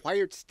the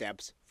required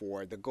steps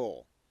for the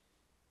goal.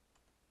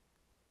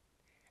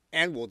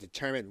 And we'll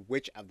determine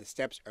which of the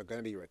steps are going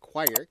to be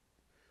required.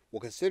 We'll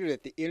consider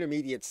that the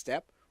intermediate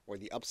step, or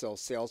the upsell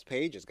sales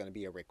page, is going to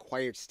be a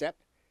required step,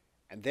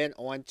 and then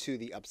on to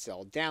the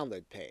upsell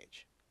download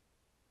page.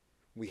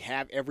 We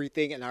have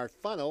everything in our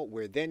funnel.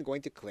 We're then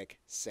going to click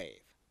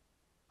Save.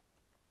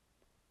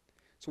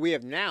 So we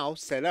have now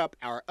set up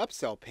our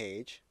upsell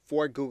page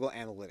for Google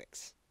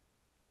Analytics.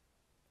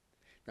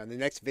 Now in the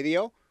next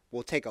video,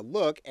 we'll take a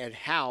look at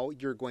how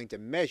you're going to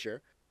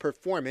measure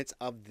performance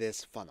of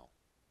this funnel.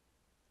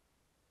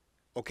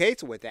 Okay,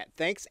 so with that,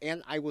 thanks,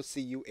 and I will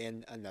see you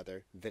in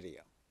another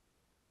video.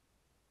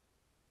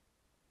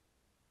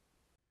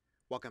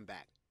 Welcome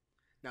back.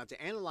 Now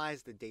to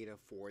analyze the data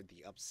for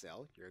the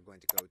upsell, you're going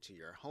to go to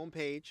your home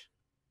page,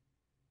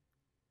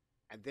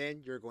 and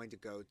then you're going to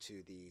go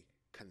to the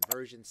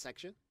conversion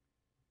section,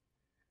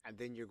 and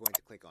then you're going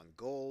to click on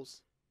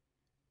goals,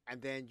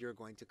 and then you're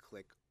going to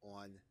click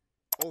on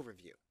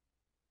overview.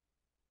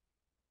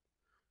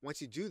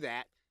 Once you do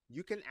that,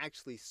 you can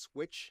actually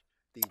switch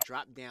the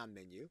drop-down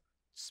menu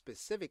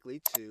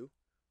specifically to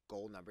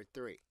goal number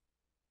 3.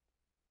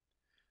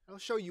 I'll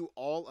show you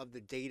all of the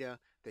data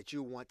that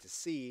you want to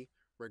see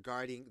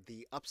regarding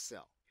the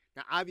upsell.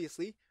 Now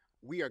obviously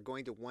we are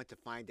going to want to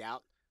find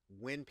out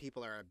when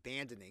people are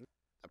abandoning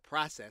a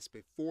process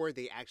before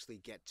they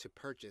actually get to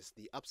purchase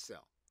the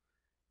upsell.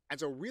 And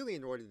so really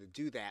in order to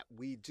do that,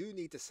 we do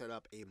need to set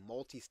up a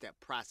multi-step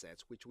process,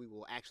 which we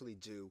will actually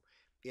do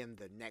in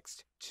the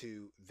next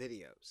 2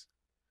 videos.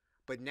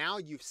 But now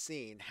you've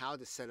seen how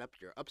to set up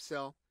your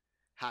upsell,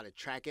 how to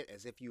track it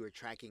as if you were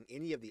tracking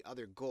any of the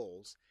other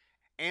goals,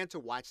 and to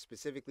watch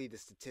specifically the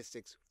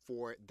statistics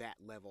for that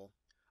level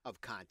of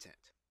content.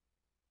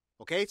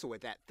 Okay, so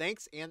with that,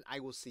 thanks, and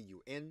I will see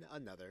you in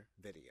another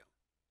video.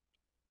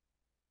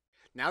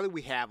 Now that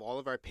we have all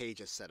of our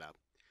pages set up,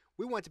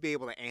 we want to be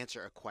able to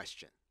answer a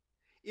question.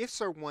 If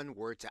someone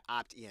were to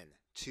opt in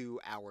to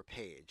our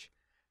page,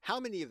 how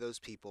many of those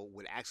people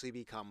would actually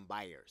become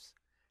buyers?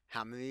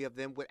 How many of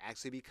them would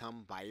actually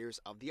become buyers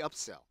of the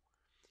upsell?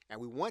 And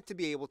we want to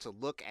be able to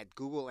look at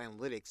Google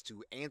Analytics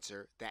to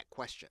answer that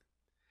question.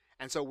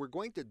 And so we're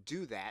going to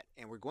do that,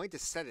 and we're going to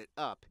set it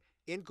up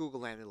in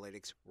Google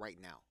Analytics right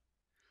now.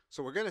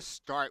 So we're going to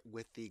start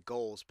with the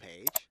goals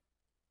page.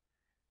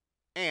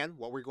 And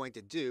what we're going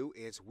to do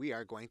is we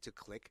are going to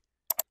click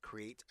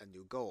create a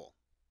new goal.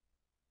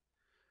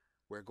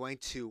 We're going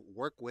to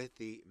work with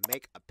the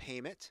make a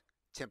payment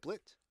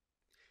template.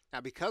 Now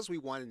because we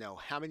want to know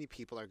how many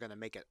people are going to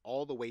make it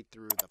all the way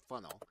through the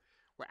funnel,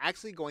 we're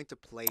actually going to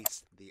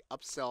place the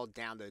upsell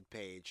download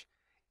page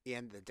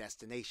in the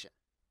destination.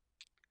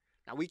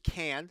 Now we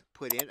can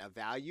put in a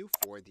value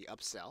for the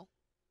upsell.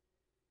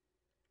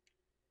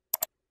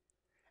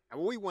 And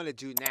what we want to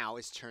do now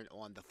is turn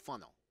on the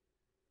funnel.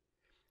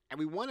 And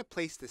we want to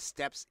place the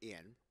steps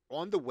in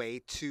on the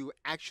way to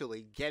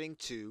actually getting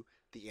to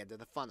the end of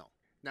the funnel.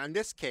 Now in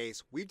this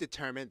case, we've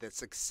determined that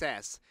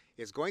success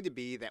is going to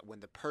be that when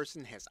the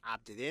person has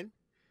opted in,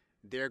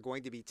 they're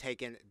going to be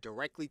taken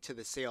directly to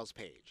the sales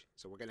page.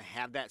 So we're going to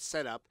have that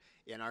set up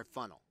in our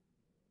funnel.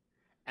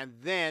 And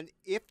then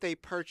if they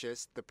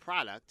purchase the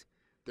product,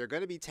 they're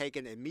going to be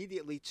taken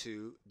immediately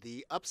to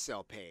the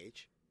upsell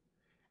page,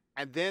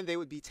 and then they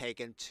would be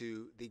taken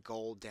to the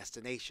goal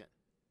destination.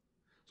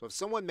 So if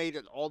someone made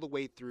it all the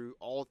way through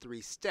all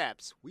 3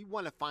 steps, we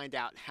want to find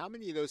out how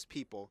many of those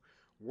people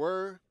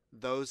were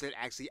those that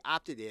actually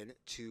opted in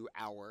to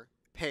our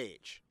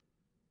page.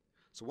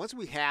 So once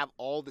we have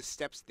all the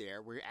steps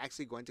there, we're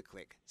actually going to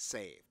click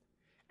Save.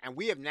 And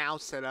we have now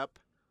set up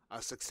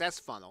a success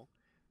funnel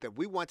that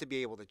we want to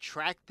be able to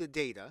track the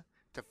data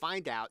to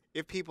find out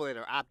if people that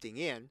are opting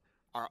in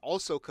are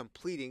also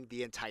completing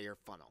the entire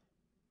funnel.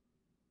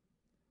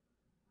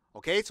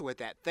 Okay, so with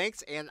that,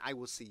 thanks, and I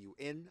will see you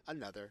in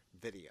another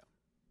video.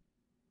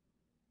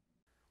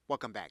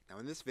 Welcome back. Now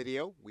in this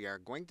video, we are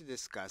going to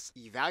discuss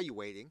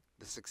evaluating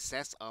the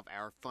success of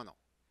our funnel.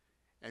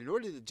 And in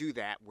order to do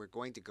that, we're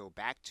going to go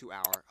back to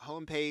our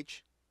home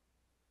page,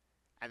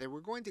 and then we're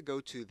going to go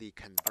to the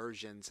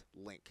conversions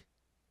link.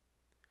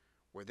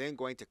 We're then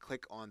going to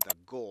click on the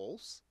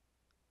goals,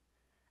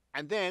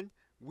 and then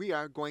we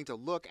are going to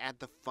look at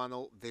the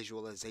funnel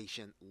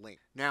visualization link.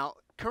 Now,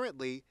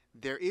 currently,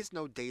 there is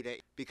no data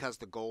because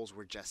the goals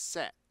were just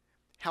set.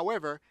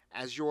 However,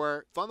 as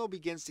your funnel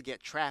begins to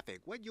get traffic,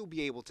 what you'll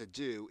be able to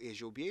do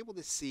is you'll be able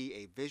to see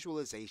a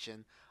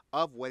visualization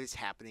of what is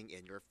happening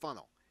in your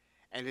funnel.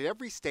 And at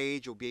every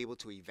stage, you'll be able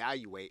to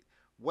evaluate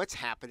what's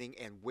happening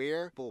and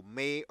where people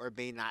may or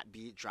may not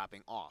be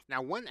dropping off.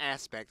 Now, one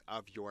aspect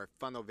of your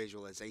funnel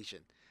visualization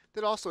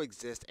that also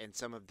exists in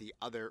some of the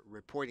other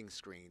reporting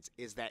screens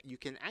is that you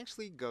can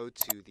actually go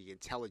to the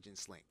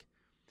intelligence link.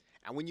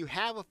 And when you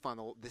have a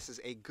funnel, this is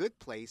a good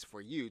place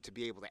for you to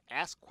be able to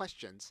ask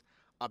questions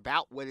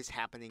about what is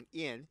happening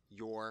in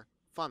your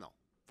funnel.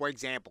 For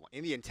example,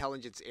 in the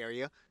intelligence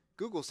area,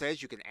 Google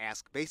says you can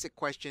ask basic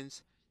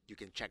questions, you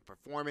can check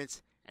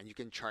performance, and you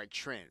can chart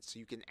trends. So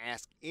you can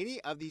ask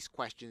any of these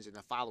questions in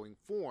the following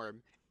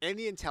form in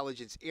the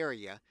intelligence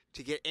area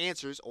to get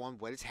answers on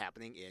what is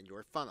happening in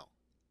your funnel.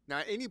 Now,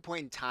 at any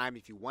point in time,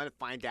 if you want to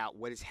find out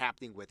what is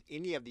happening with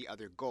any of the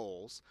other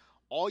goals,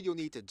 all you'll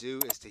need to do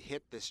is to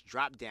hit this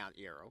drop down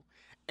arrow,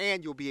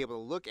 and you'll be able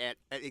to look at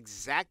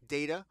exact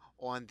data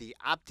on the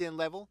opt-in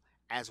level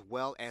as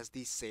well as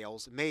the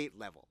sales made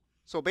level.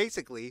 So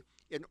basically,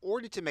 in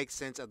order to make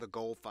sense of the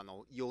goal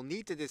funnel, you'll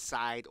need to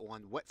decide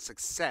on what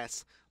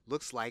success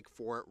looks like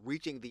for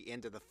reaching the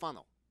end of the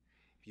funnel.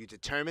 If you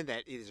determine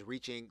that it is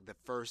reaching the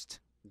first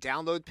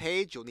download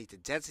page, you'll need to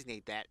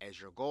designate that as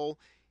your goal.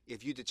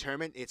 If you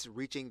determine it's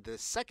reaching the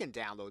second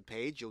download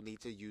page, you'll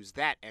need to use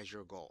that as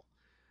your goal.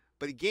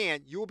 But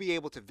again, you'll be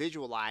able to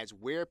visualize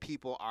where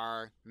people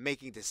are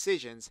making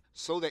decisions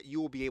so that you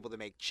will be able to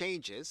make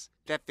changes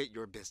that fit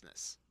your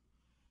business.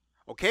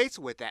 Okay,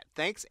 so with that,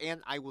 thanks,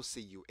 and I will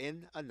see you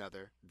in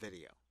another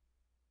video.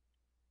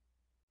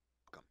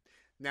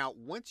 Now,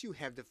 once you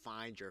have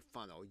defined your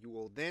funnel, you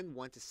will then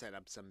want to set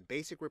up some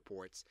basic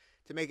reports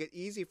to make it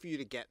easy for you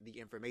to get the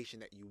information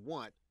that you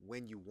want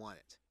when you want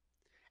it.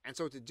 And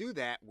so to do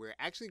that, we're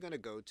actually going to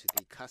go to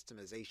the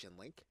customization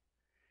link,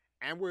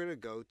 and we're going to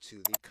go to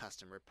the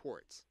custom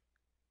reports.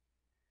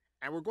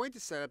 And we're going to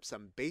set up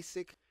some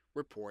basic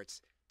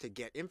reports to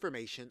get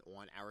information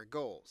on our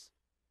goals.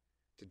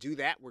 To do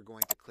that, we're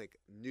going to click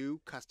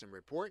New Custom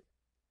Report.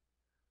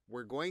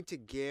 We're going to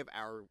give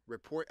our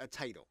report a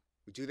title.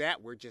 We do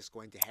that, we're just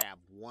going to have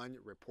one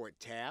report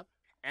tab,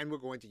 and we're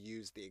going to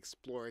use the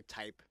Explorer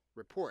type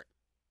report.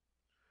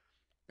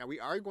 Now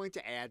we are going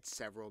to add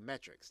several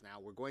metrics. Now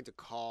we're going to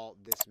call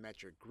this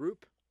metric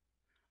group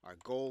our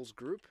goals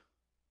group.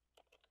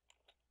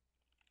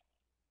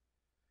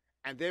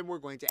 And then we're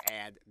going to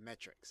add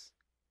metrics.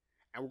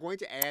 And we're going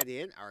to add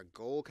in our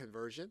goal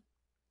conversion.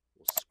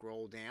 We'll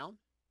scroll down.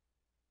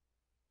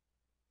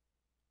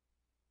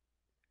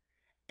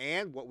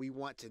 And what we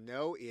want to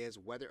know is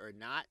whether or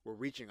not we're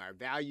reaching our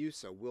value.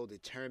 So we'll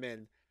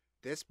determine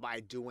this by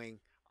doing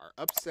our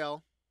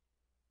upsell.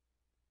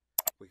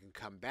 We can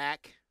come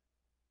back.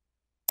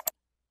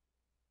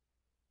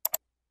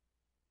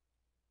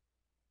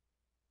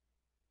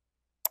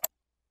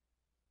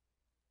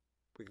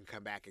 We can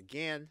come back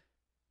again.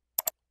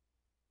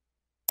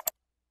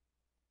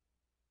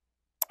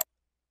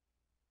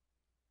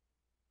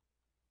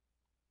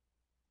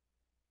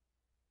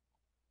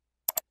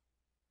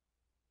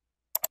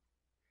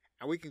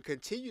 And we can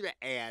continue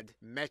to add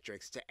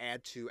metrics to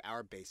add to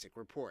our basic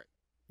report.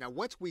 Now,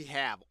 once we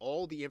have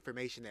all the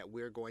information that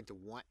we're going to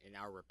want in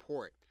our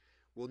report,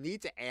 we'll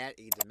need to add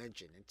a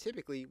dimension. And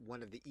typically,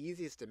 one of the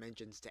easiest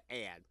dimensions to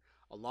add,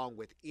 along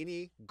with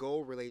any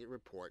goal-related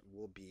report,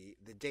 will be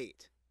the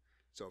date.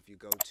 So if you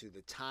go to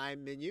the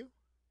Time menu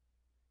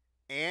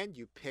and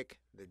you pick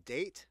the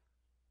date,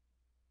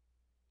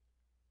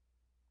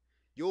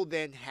 you'll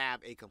then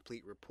have a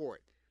complete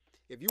report.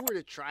 If you were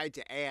to try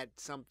to add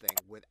something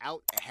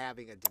without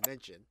having a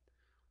dimension,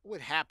 what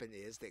would happen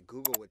is that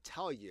Google would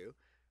tell you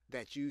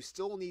that you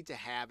still need to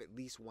have at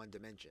least one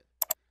dimension.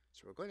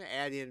 So we're going to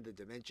add in the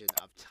dimension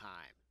of time.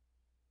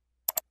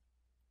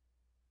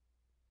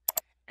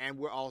 And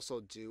we'll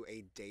also do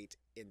a date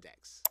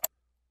index.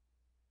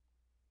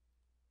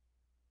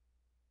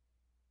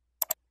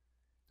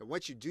 Now,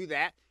 once you do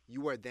that,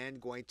 you are then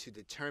going to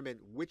determine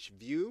which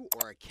view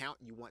or account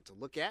you want to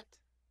look at.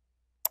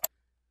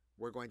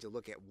 We're going to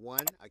look at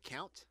one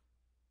account,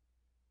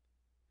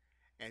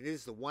 and it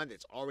is the one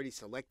that's already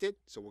selected.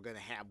 So we're going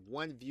to have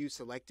one view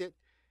selected,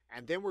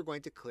 and then we're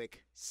going to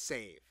click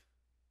Save.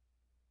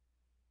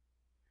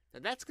 Now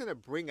that's going to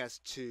bring us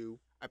to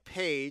a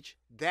page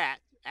that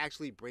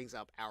actually brings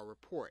up our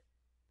report.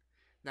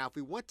 Now if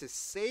we want to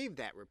save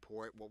that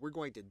report, what we're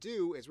going to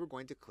do is we're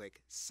going to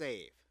click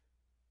Save.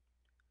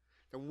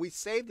 Now when we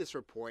save this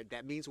report,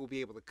 that means we'll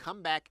be able to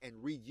come back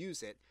and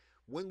reuse it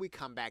when we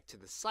come back to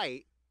the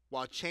site,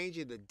 while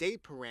changing the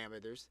date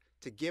parameters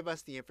to give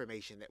us the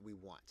information that we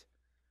want.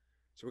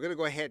 So we're going to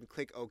go ahead and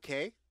click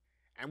OK,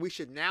 and we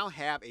should now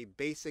have a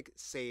basic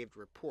saved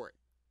report.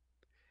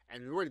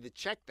 And in order to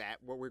check that,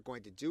 what we're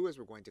going to do is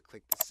we're going to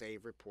click the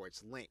Save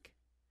Reports link.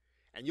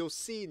 And you'll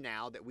see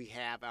now that we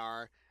have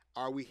our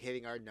Are We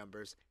Hitting Our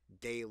Numbers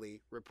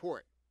daily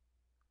report.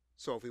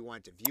 So if we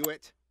want to view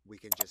it, we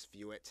can just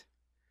view it,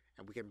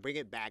 and we can bring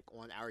it back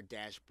on our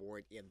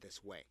dashboard in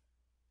this way.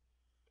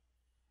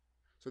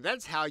 So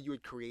that's how you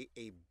would create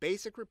a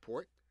basic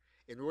report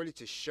in order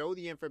to show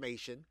the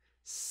information,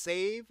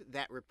 save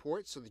that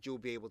report so that you'll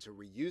be able to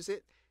reuse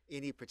it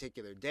any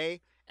particular day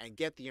and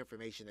get the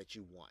information that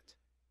you want.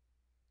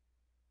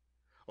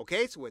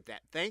 Okay, so with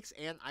that, thanks,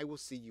 and I will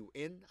see you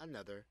in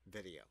another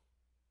video.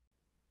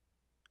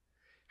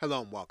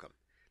 Hello and welcome.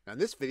 Now in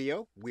this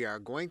video, we are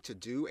going to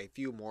do a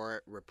few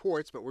more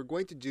reports, but we're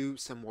going to do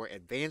some more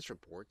advanced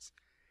reports.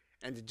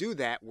 And to do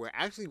that, we're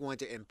actually going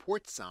to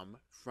import some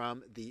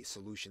from the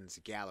Solutions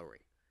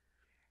Gallery.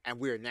 And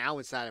we are now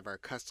inside of our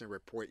custom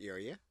report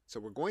area. So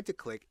we're going to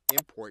click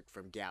Import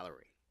from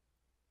Gallery.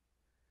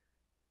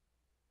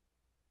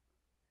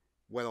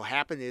 What will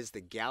happen is the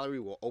gallery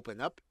will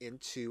open up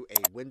into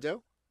a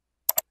window.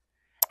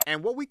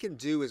 And what we can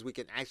do is we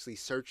can actually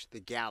search the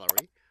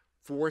gallery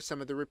for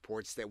some of the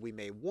reports that we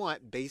may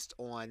want based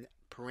on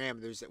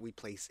parameters that we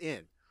place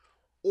in.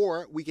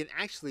 Or we can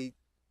actually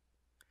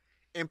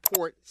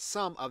import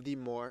some of the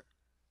more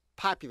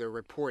popular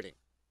reporting.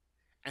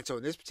 And so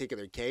in this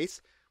particular case,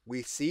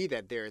 we see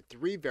that there are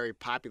 3 very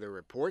popular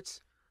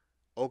reports: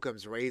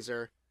 Occam's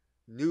Razor,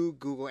 New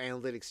Google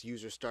Analytics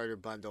User Starter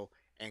Bundle,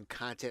 and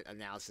Content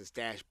Analysis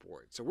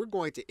Dashboard. So we're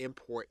going to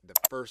import the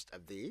first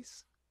of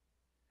these.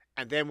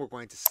 And then we're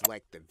going to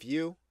select the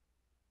view.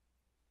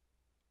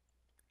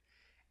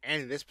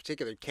 And in this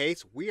particular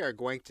case, we are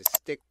going to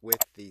stick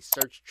with the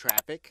search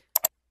traffic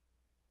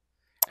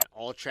and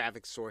all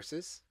traffic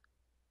sources,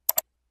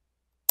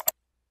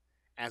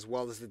 as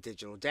well as the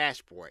digital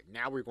dashboard.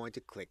 Now we're going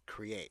to click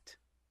Create.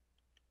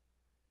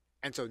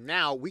 And so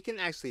now we can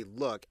actually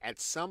look at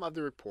some of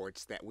the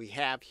reports that we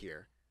have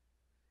here.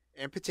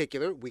 In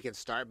particular, we can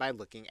start by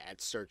looking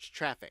at search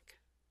traffic.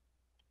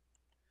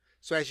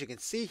 So as you can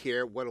see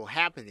here, what will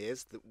happen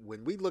is that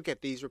when we look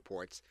at these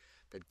reports,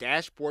 the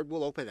dashboard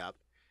will open up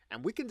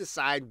and we can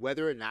decide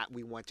whether or not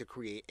we want to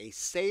create a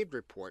saved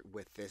report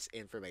with this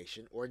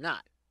information or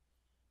not.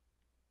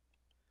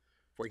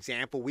 For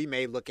example, we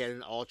may look at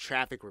an all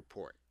traffic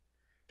report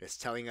that's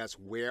telling us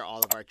where all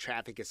of our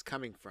traffic is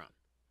coming from.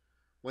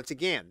 Once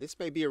again, this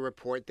may be a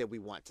report that we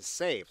want to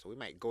save, so we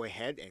might go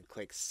ahead and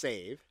click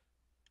Save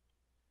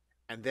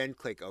and then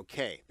click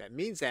OK. That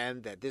means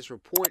then that this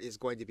report is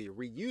going to be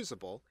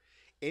reusable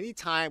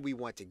anytime we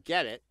want to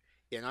get it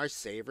in our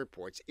Save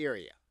Reports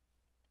area.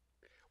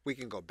 We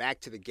can go back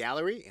to the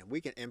gallery and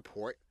we can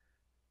import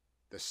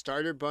the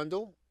starter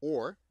bundle,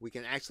 or we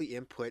can actually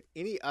input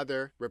any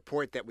other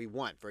report that we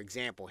want. For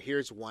example,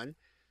 here's one: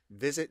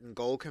 visit and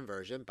goal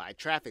conversion by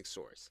traffic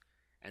source.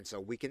 And so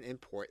we can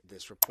import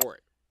this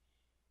report.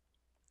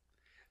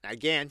 Now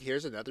again,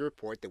 here's another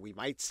report that we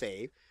might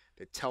save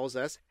that tells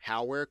us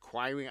how we're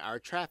acquiring our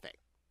traffic.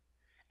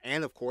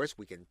 And of course,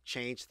 we can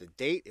change the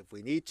date if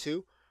we need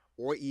to,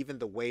 or even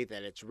the way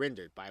that it's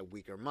rendered by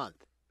week or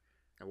month.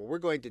 And what we're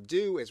going to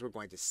do is we're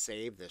going to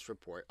save this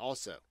report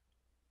also.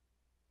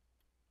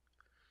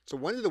 So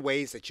one of the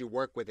ways that you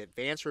work with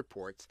advanced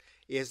reports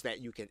is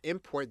that you can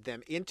import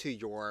them into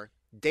your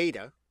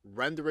data,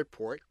 run the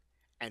report,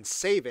 and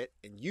save it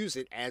and use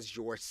it as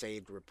your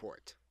saved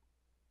report.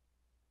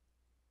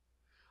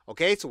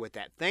 Okay, so with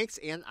that, thanks,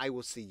 and I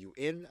will see you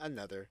in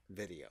another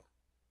video.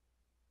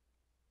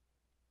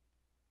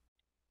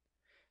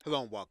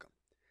 Hello and welcome.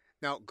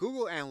 Now,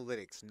 Google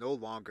Analytics no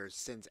longer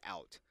sends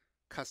out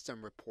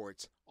custom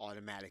reports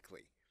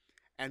automatically.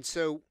 And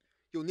so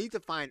you'll need to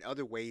find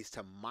other ways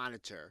to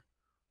monitor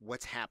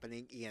what's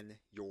happening in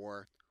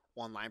your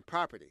online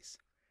properties.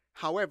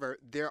 However,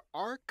 there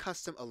are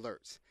custom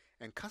alerts,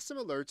 and custom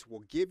alerts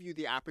will give you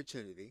the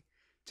opportunity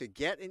to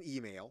get an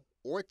email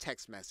or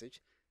text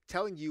message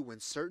telling you when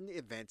certain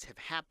events have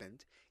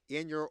happened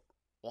in your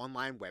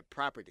online web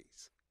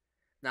properties.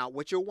 Now,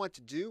 what you'll want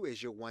to do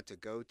is you'll want to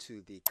go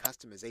to the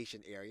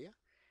customization area,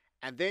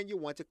 and then you'll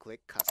want to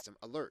click Custom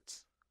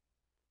Alerts.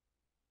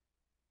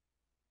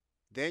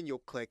 Then you'll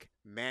click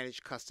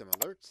Manage Custom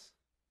Alerts.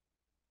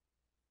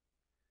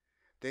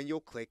 Then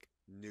you'll click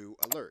New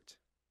Alert.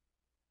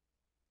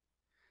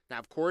 Now,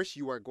 of course,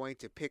 you are going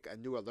to pick a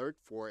new alert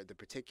for the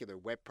particular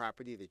web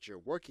property that you're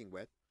working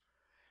with.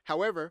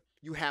 However,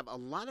 you have a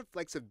lot of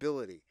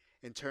flexibility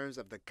in terms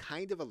of the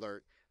kind of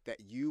alert that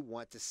you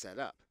want to set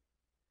up.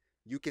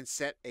 You can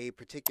set a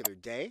particular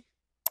day,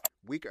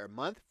 week, or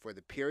month for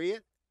the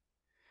period,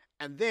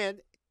 and then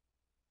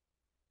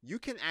you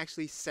can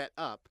actually set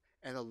up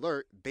an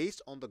alert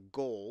based on the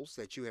goals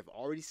that you have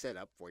already set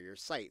up for your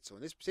site. So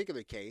in this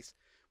particular case,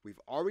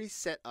 we've already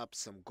set up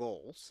some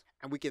goals,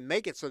 and we can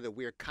make it so that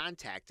we're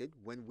contacted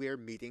when we're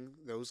meeting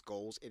those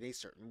goals in a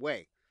certain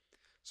way.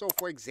 So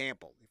for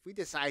example, if we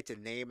decide to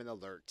name an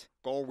alert,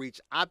 goal reach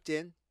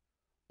opt-in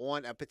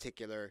on a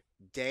particular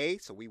day,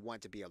 so we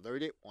want to be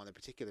alerted on a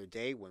particular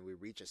day when we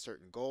reach a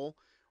certain goal,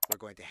 we're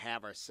going to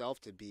have ourselves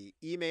to be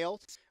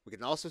emailed. We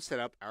can also set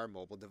up our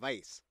mobile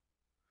device.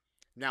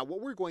 Now,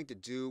 what we're going to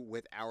do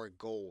with our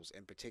goals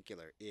in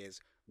particular is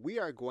we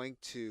are going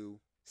to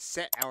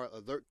set our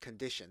alert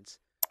conditions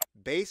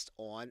based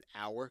on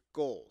our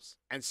goals.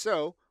 And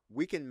so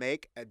we can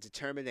make a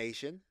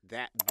determination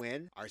that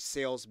when our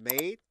sales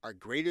made are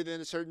greater than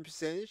a certain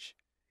percentage,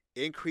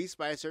 increase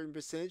by a certain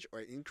percentage, or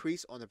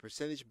increase on a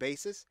percentage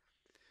basis,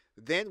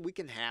 then we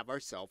can have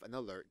ourselves an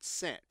alert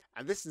sent.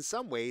 And this in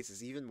some ways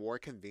is even more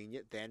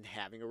convenient than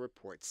having a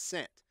report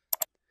sent.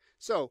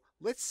 So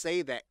let's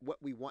say that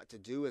what we want to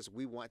do is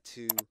we want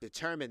to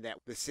determine that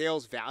the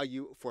sales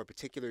value for a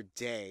particular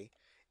day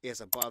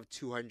is above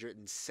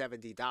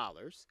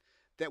 $270,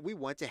 that we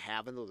want to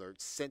have an alert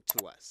sent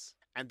to us.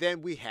 And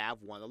then we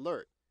have one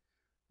alert.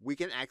 We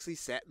can actually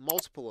set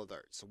multiple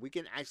alerts. So we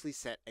can actually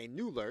set a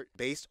new alert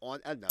based on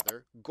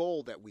another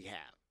goal that we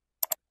have.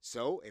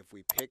 So if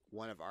we pick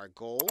one of our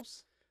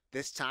goals,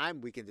 this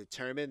time we can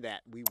determine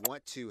that we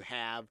want to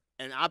have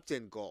an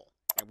opt-in goal,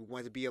 and we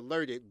want to be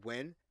alerted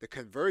when the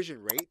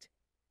conversion rate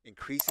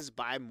increases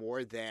by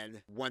more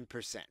than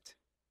 1%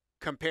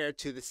 compared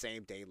to the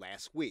same day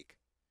last week.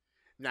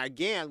 Now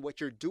again,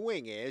 what you're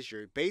doing is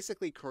you're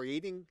basically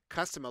creating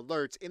custom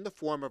alerts in the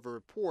form of a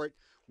report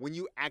when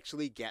you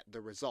actually get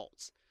the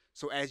results.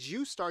 So as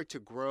you start to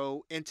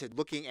grow into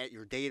looking at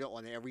your data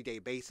on an everyday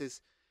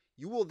basis,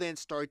 you will then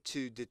start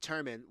to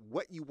determine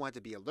what you want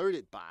to be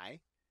alerted by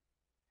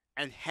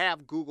and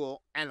have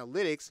Google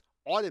Analytics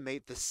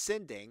automate the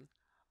sending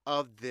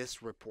of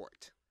this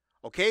report.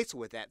 Okay, so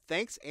with that,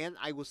 thanks, and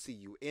I will see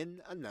you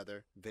in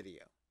another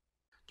video.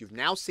 You've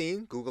now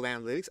seen Google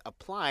Analytics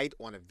applied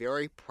on a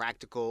very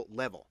practical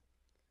level.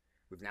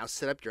 We've now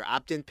set up your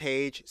opt-in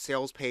page,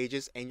 sales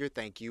pages, and your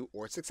thank you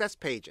or success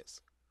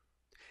pages.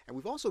 And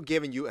we've also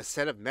given you a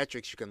set of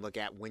metrics you can look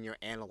at when you're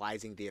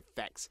analyzing the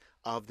effects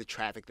of the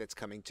traffic that's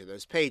coming to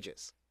those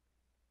pages.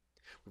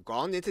 We've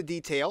gone into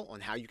detail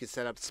on how you can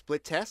set up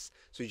split tests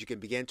so you can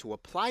begin to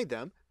apply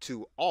them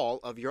to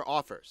all of your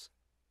offers.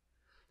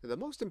 Now, the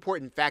most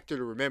important factor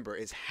to remember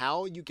is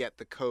how you get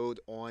the code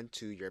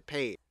onto your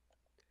page.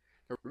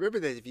 Now, remember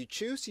that if you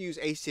choose to use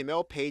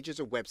HTML pages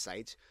or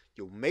websites,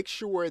 you'll make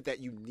sure that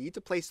you need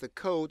to place the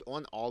code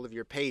on all of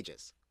your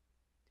pages.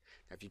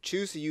 Now, if you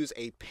choose to use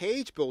a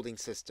page building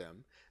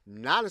system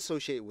not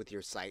associated with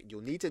your site,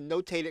 you'll need to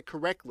notate it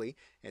correctly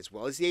as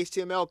well as the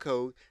HTML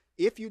code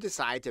if you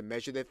decide to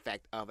measure the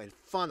effect of a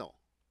funnel.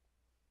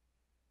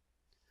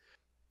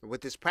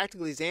 With this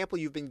practical example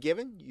you've been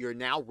given, you're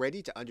now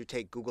ready to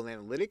undertake Google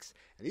Analytics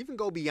and even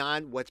go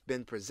beyond what's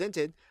been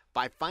presented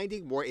by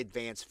finding more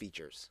advanced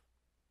features.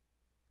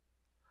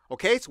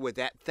 Okay, so with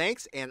that,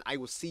 thanks, and I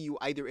will see you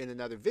either in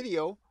another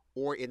video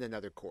or in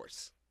another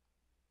course.